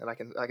money, and I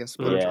can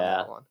splurge on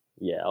that one.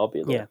 Yeah, I'll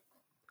be there. Yeah.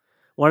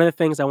 One of the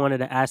things I wanted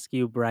to ask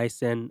you,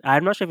 Bryce, and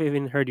I'm not sure if you've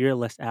even heard your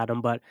list,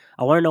 Adam, but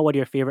I want to know what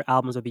your favorite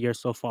albums of the year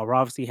so far. We're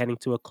obviously heading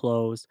to a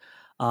close.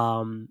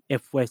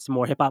 If it's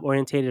more hip hop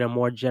orientated or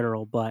more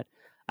general, but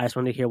I just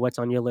wanted to hear what's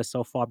on your list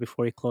so far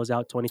before we close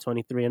out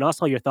 2023, and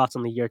also your thoughts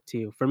on the year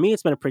too. For me,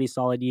 it's been a pretty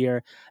solid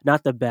year.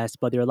 Not the best,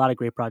 but there are a lot of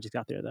great projects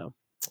out there, though.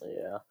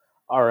 Yeah.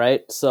 All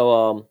right.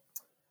 So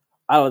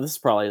this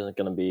probably isn't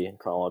going to be in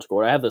chronological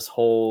order. I have this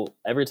whole,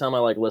 every time I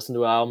like listen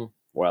to an album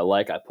where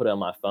I put it on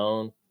my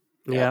phone.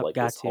 Yeah, have like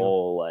got this you.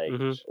 whole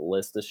like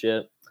list of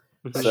shit.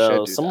 I So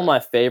should do some that. of my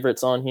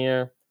favorites on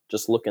here,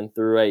 just looking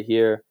through right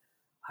here,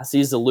 I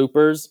see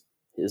Loopers,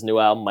 his new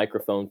album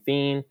Microphone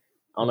Fiend.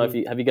 I don't know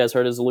if you guys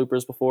heard of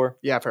Loopers before?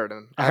 Yeah, I've heard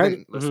him. I I heard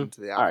haven't it. listened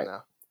to the album Alright.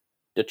 now.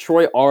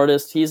 Detroit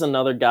artist. He's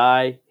another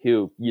guy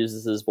who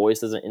uses his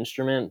voice as an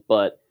instrument,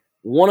 but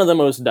one of the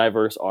most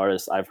diverse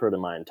artists I've heard in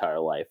my entire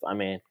life. I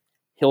mean,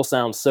 he'll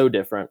sound so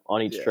different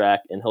on each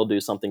track, and he'll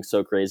do something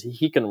so crazy.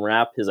 He can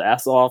rap his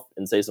ass off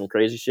and say some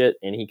crazy shit,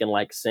 and he can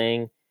like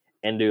sing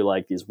and do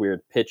like these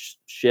weird pitch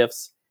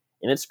shifts,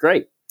 and it's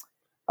great.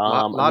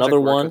 Logic Another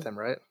worked one with him,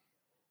 right?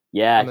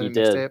 yeah, On the he new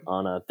did mixtape?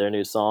 on their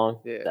new song.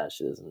 Yeah. That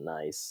shit is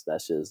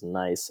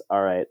nice.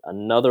 All right,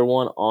 another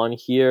one on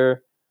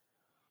here.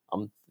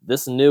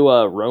 This new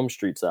Rome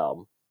Streets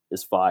album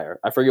is fire.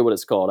 I forget what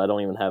it's called. I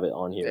don't even have it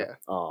on here.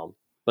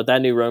 But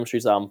that new Rome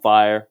Streets album,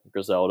 fire.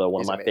 Griselda,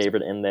 one He's of my amazing.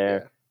 favorite in there.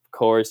 Yeah. Of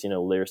course,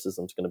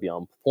 lyricism's going to be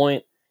on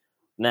point.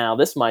 Now,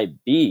 this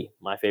might be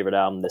my favorite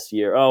album this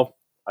year. Oh,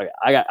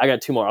 I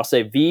got two more. I'll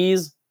say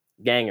V's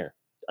Ganger,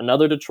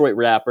 another Detroit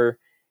rapper.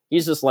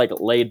 He's just like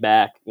laid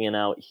back, when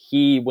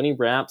he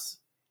raps,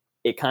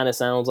 it kind of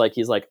sounds like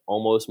he's like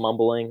almost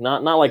mumbling,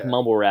 not like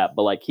mumble rap,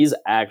 but like he's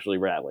actually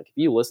rap. Like if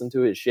you listen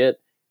to his shit,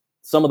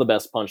 some of the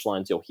best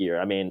punchlines you'll hear.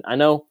 I mean, I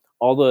know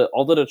all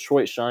the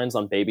Detroit shines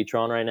on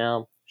Babytron right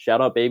now.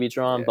 Shout out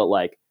Babytron, but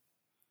like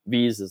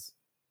V's is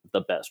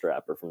the best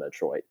rapper from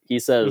Detroit. He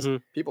says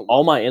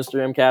all my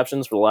Instagram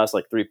captions for the last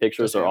like 3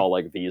 pictures are all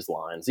like V's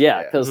lines.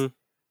 Yeah, because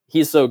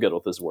he's so good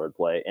with his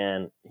wordplay,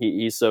 and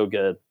he's so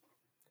good,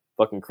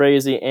 fucking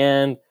crazy.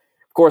 And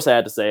of course, I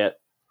had to say it.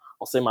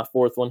 I'll say my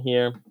fourth one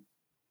here.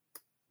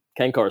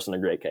 Ken Carson, A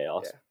Great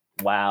Chaos.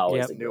 Yeah. Wow,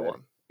 Yep. is it New good.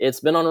 one. It's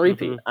been on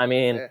repeat. I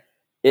mean,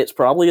 it's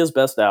probably his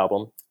best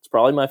album. It's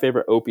probably my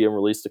favorite Opium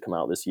release to come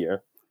out this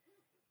year.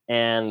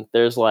 And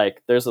there's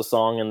a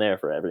song in there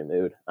for every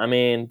mood. I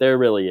mean, there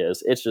really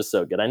is. It's just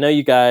so good. I know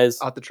you guys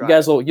I'll have to try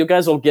you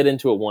guys will get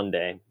into it one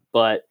day,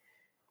 but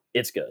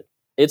it's good.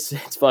 It's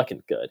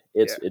fucking good.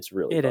 It's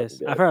really It fucking is.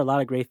 good. I've heard a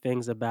lot of great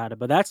things about it,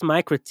 but that's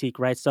my critique,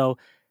 right? So,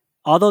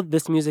 although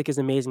this music is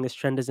amazing, this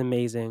trend is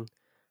amazing,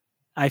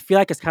 I feel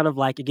like it's kind of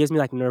like it gives me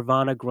like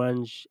Nirvana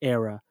grunge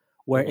era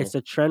where Hmm. it's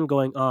a trend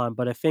going on,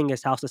 but the thing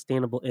is, how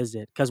sustainable is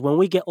it? Because when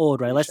we get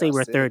old, right? We Let's say shall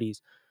we're see.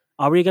 30s.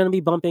 Are we gonna be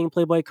bumping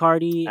Playboy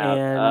Cardi Out.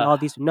 and all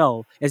these?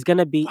 No, it's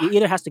gonna be. It What?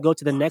 either has to go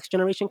to the next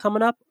generation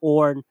coming up,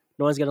 or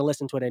no one's gonna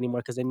listen to it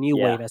anymore because a new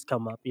Yeah, wave has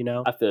come up. You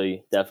know. I feel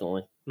you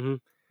definitely. Hmm.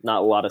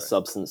 Not a lot of Right.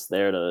 substance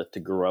there to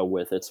grow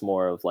with. It's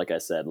more of like I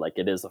said, like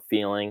it is a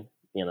feeling.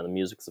 You know, the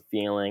music's a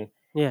feeling,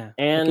 Yeah. Like,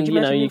 could and you you know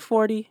imagine being you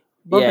 40 yeah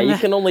bumping you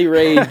that? can only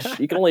rage.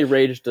 You can only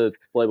rage to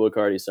Playboy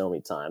Cardi so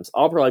many times.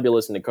 I'll probably be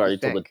listening to You Cardi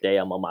till the think? day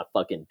I'm on my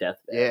fucking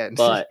deathbed. Yeah.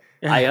 But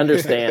I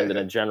understand in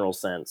a general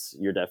sense.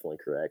 You're definitely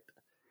correct.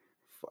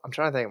 I'm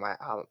trying to think of my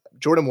album.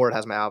 Jordan Ward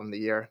has my album of the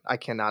year. I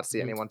cannot see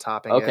Mhm. anyone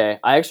topping it. Okay,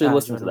 I actually Ah,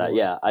 listened to Jordan that. Ward.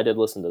 Yeah, I did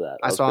listen to that.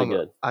 That I was saw pretty him.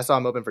 good. I saw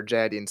him open for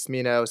Jay and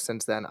Smino.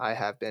 Since then, I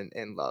have been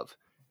in love.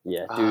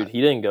 Yeah, Uh, dude, he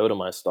didn't go to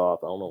my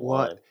stop. I don't know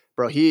why. what,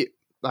 bro? He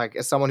like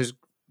as someone who's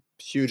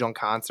huge on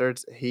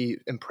concerts, he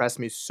impressed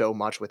me so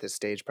much with his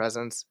stage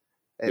presence.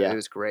 It Yeah,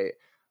 was great.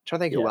 I'm trying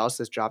to think who yeah. else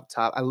has dropped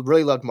top. I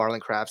really loved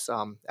Marlon Craft's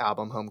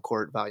album Home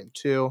Court Volume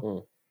 2,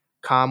 Mm.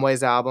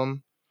 Conway's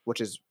album, which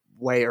is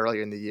way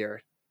earlier in the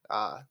year.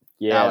 That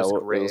Yeah, was it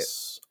great.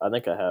 was. I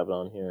think I have it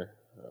on here.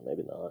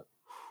 Maybe not.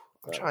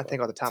 I'm I trying don't to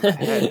think off the top of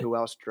my head know. who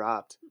else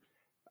dropped.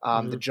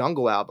 The Hmm.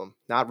 Jungle album,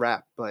 not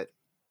rap, but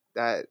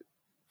that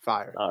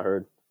fire. Not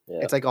heard. Yeah,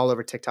 It's like all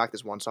over TikTok.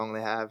 This one song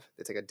they have.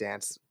 It's like a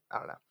dance. I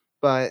don't know.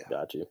 But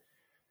got you.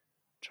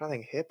 trying to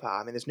think hip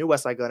hop. I mean, this new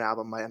West Side Gun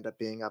album might end up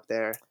being up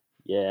there.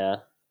 Yeah.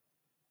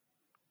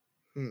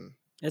 Hmm.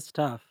 It's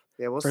tough.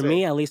 Yeah, we'll For see.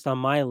 me, at least on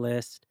my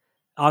list,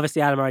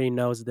 obviously Adam already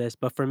knows this,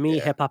 but for me,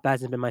 Yeah. hip hop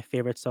hasn't been my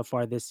favorite so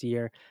far this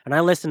year. And I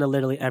listen to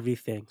literally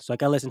everything. So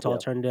like I listen to Yeah.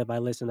 alternative, I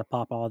listen to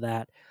pop, all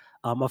that.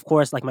 Of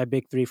course, like my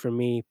big three for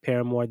me,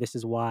 Paramore, This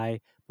Is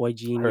Why, Boy Heard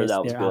Genius,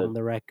 that was their good. album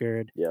The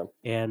Record, Yeah.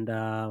 and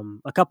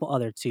a couple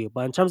other too.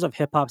 But in terms of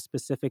hip hop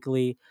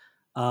specifically,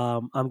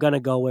 I'm gonna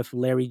go with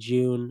Larry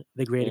June,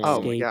 The Great Oh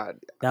my Mm. Escape. God,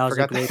 That I was a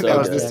forgot great that So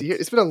was this good. year.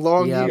 project. It's been a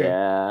long Yep. year.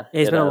 Yeah,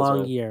 It's it been a has long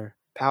been. year.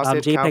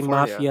 Palisades, JPEG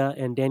California. Mafia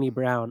and Danny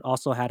Brown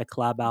also had a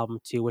collab album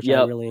too, which I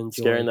Yep. really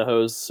Scaring enjoyed. the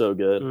Hose, so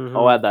good. I'll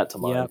Mhm. add that to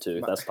mine Yep. too.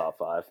 My, That's top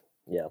 5.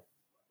 Yeah.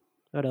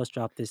 What else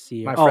dropped this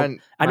year? my Oh,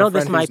 friend, I my know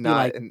this friend who's might be not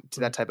like into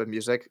that mm, type of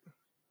music.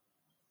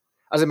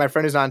 I was like, my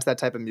friend who's not into that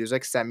type of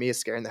music sent me a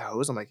Scaring the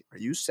Hose. I'm like, are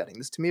you sending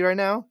this to me right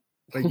now?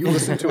 Like, you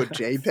listened to a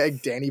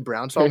JPEG Danny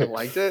Brown song and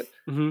liked it?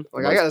 mhm. The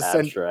Like, I most gotta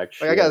send,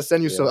 abstract like, I gotta shit.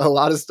 send you Yeah. a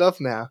lot of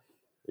stuff now.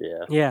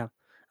 Yeah. Yeah.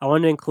 I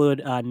want to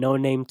include No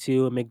Name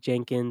 2 and Mick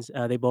Jenkins.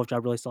 They both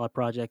dropped really solid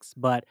projects.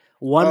 But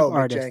one Oh, Mick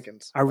artist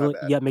Jenkins. I My really,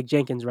 bad. yeah, Mick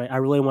Jenkins, right? I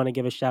really want to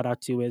give a shout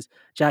out to is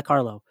Jack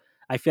Harlow.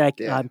 I feel like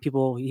Yeah.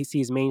 people he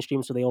sees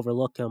mainstream, so they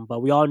overlook him.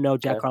 But we all know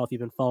Jack Okay. Harlow. If you've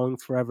been following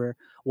forever,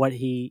 what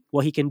he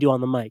can do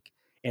on the mic.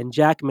 And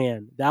Jack,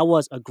 man, that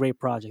was a great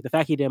project. The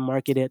fact he didn't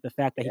market it, the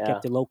fact that he Yeah.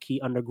 kept it low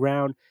key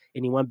underground,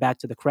 and he went back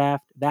to the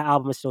craft. That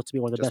album is still to me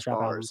one of the best Just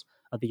rap albums bars.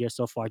 of the year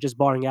so far. Just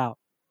barring out,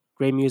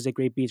 great music,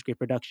 great beats, great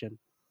production.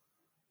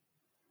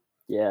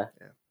 Yeah.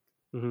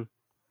 Yeah. Hmm.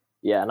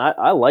 Yeah, and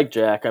I like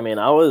Jack. I mean,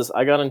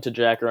 I got into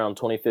Jack around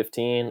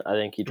 2015. I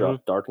think he Hmm.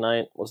 dropped Dark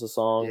Knight was the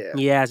song. Yeah.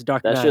 Yeah, it's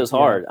Dark That shit Knight. is Yeah.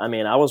 hard. I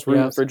mean, I was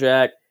rooting Yep. for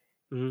Jack.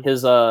 Hmm.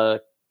 His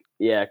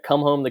yeah,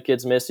 Come Home the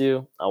Kids Miss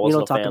You. I We wasn't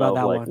don't a talk fan about of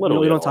that like one. We don't, literally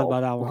we at don't talk all.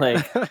 about that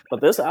Like, one. but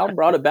this album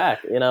brought it back,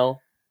 Yeah.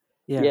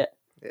 Yeah.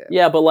 Yeah.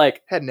 Yeah, but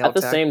like Had at the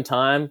Tech. same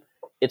time,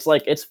 it's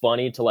like it's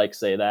funny to like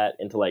say that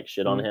and to like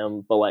shit on Mhm.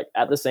 him, but like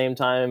at the same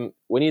time,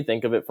 when you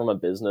think of it from a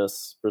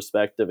business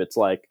perspective, it's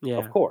like, Yeah.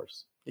 of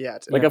course. Yeah.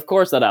 Like, Yeah. of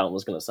course, that album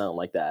was going to sound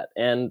like that.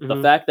 And the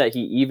Mhm. fact that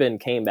he even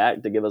came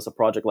back to give us a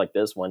project like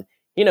this one,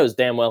 he knows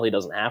damn well he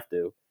doesn't have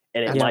to.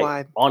 And That's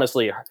why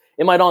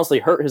it might honestly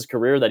hurt his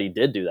career that he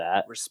did do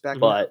that, respect.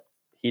 Mhm. but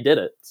he did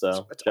it.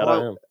 So It's shout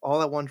out him. all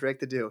I want Drake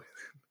to do.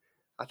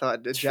 I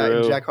thought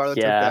True. Jack Harlow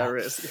took that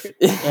risk.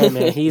 Hey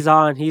man, he's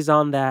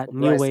on that Well,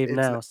 new Bryce, wave it's an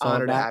now. So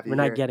honor to that have you we're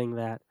not here. getting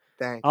that.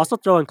 Thank I you. also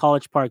throw in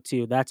College Park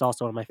too. That's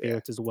also one of my Yeah.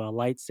 favorites as well.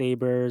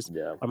 Lightsabers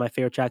Yeah. are my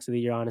favorite tracks of the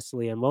year,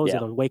 honestly. And what was it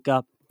Yeah. on Wake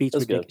Up? Beats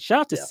That's good. ridiculous. Shout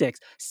out to Yeah. Six.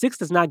 Six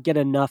does not get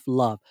enough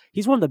love.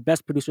 He's one of the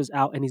best producers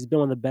out, and he's been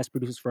one of the best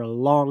producers for a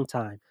long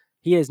time.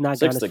 He has not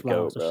gotten Six his the flowers.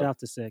 goat, So bro. shout out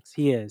to Six.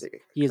 He is.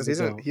 He is Because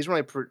the goat. he's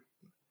really.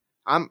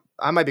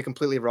 I might be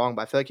completely wrong,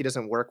 but I feel like he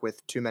doesn't work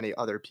with too many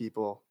other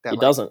people. That He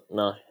like, doesn't,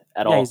 no,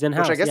 at Yeah, he's all. in which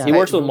I house. guess Yeah. He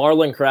works with Mhm.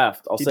 Marlon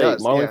Craft. I'll He say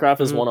does, Marlon yeah.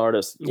 Craft is Mhm. one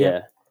artist. Yep.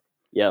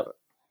 Yeah. Yep.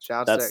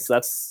 Shout out Six,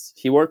 That's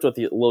he worked with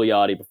Lil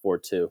Yachty before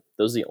too.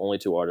 Those are the only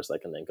two artists I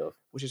can think of.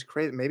 which is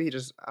crazy. Maybe he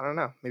just I don't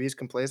know. Maybe he's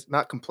complacent,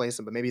 not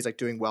complacent, but maybe he's like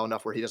doing well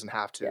enough where he doesn't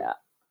have to. Yeah.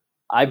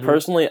 I Mhm.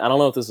 personally, I don't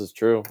know if this is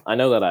true. I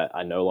know that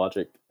I know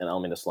Logic, and I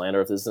don't mean to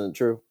slander if this isn't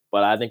true,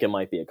 but I think it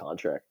might be a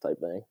contract type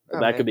thing. Oh,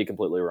 That man. could be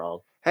completely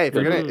wrong. Hey, if Could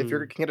be. you're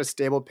gonna get a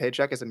stable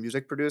paycheck as a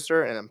music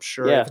producer, and I'm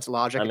sure Yeah, if it's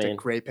Logic, I it's a mean,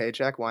 great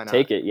paycheck. Why not?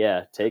 take it.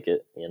 Yeah, take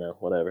it.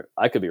 Whatever.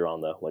 I could be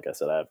wrong though. Like I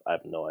said, I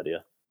have no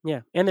idea.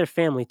 Yeah. And their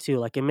family too.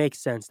 Like it makes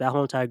sense. That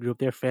whole entire group,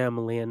 their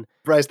family. And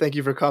Bryce, thank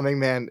you for coming,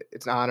 man.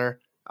 It's an honor.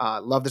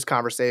 Love this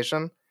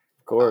conversation.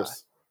 Of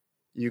course.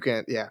 You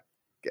can, yeah.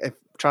 If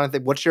trying to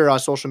think, what's your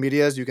social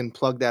medias? You can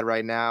plug that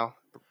right now.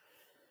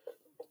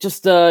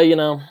 just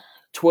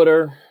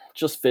Twitter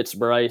just Fitz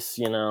Bryce,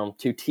 2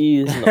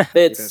 T's and the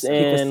Fitz, Keep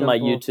it and my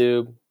simple.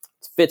 YouTube.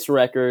 It's Fitz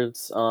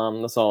Records.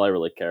 That's all I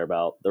really care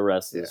about. The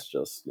rest Yeah. is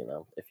just,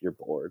 if you're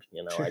bored,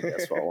 I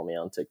guess follow me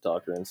on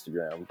TikTok or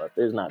Instagram, but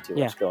there's not too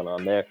much going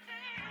on there.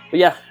 But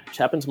yeah,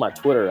 happened to my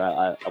Twitter.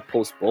 I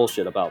post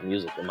bullshit about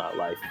music in my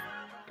life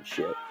and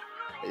shit.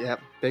 Yeah,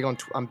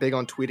 I'm big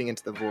on tweeting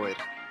into the void.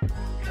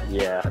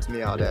 Yeah. That's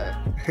me all day.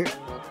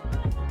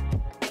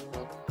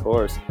 Of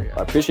course.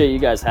 I appreciate you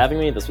guys having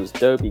me. This was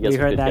dope. You guys We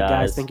are heard good that, guys.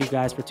 guys. Thank you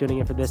guys for tuning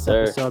in for this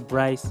Sir. episode,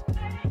 Bryce.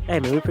 Hey,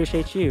 man, we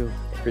appreciate you.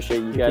 Appreciate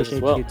you We guys appreciate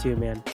as well. you too, man.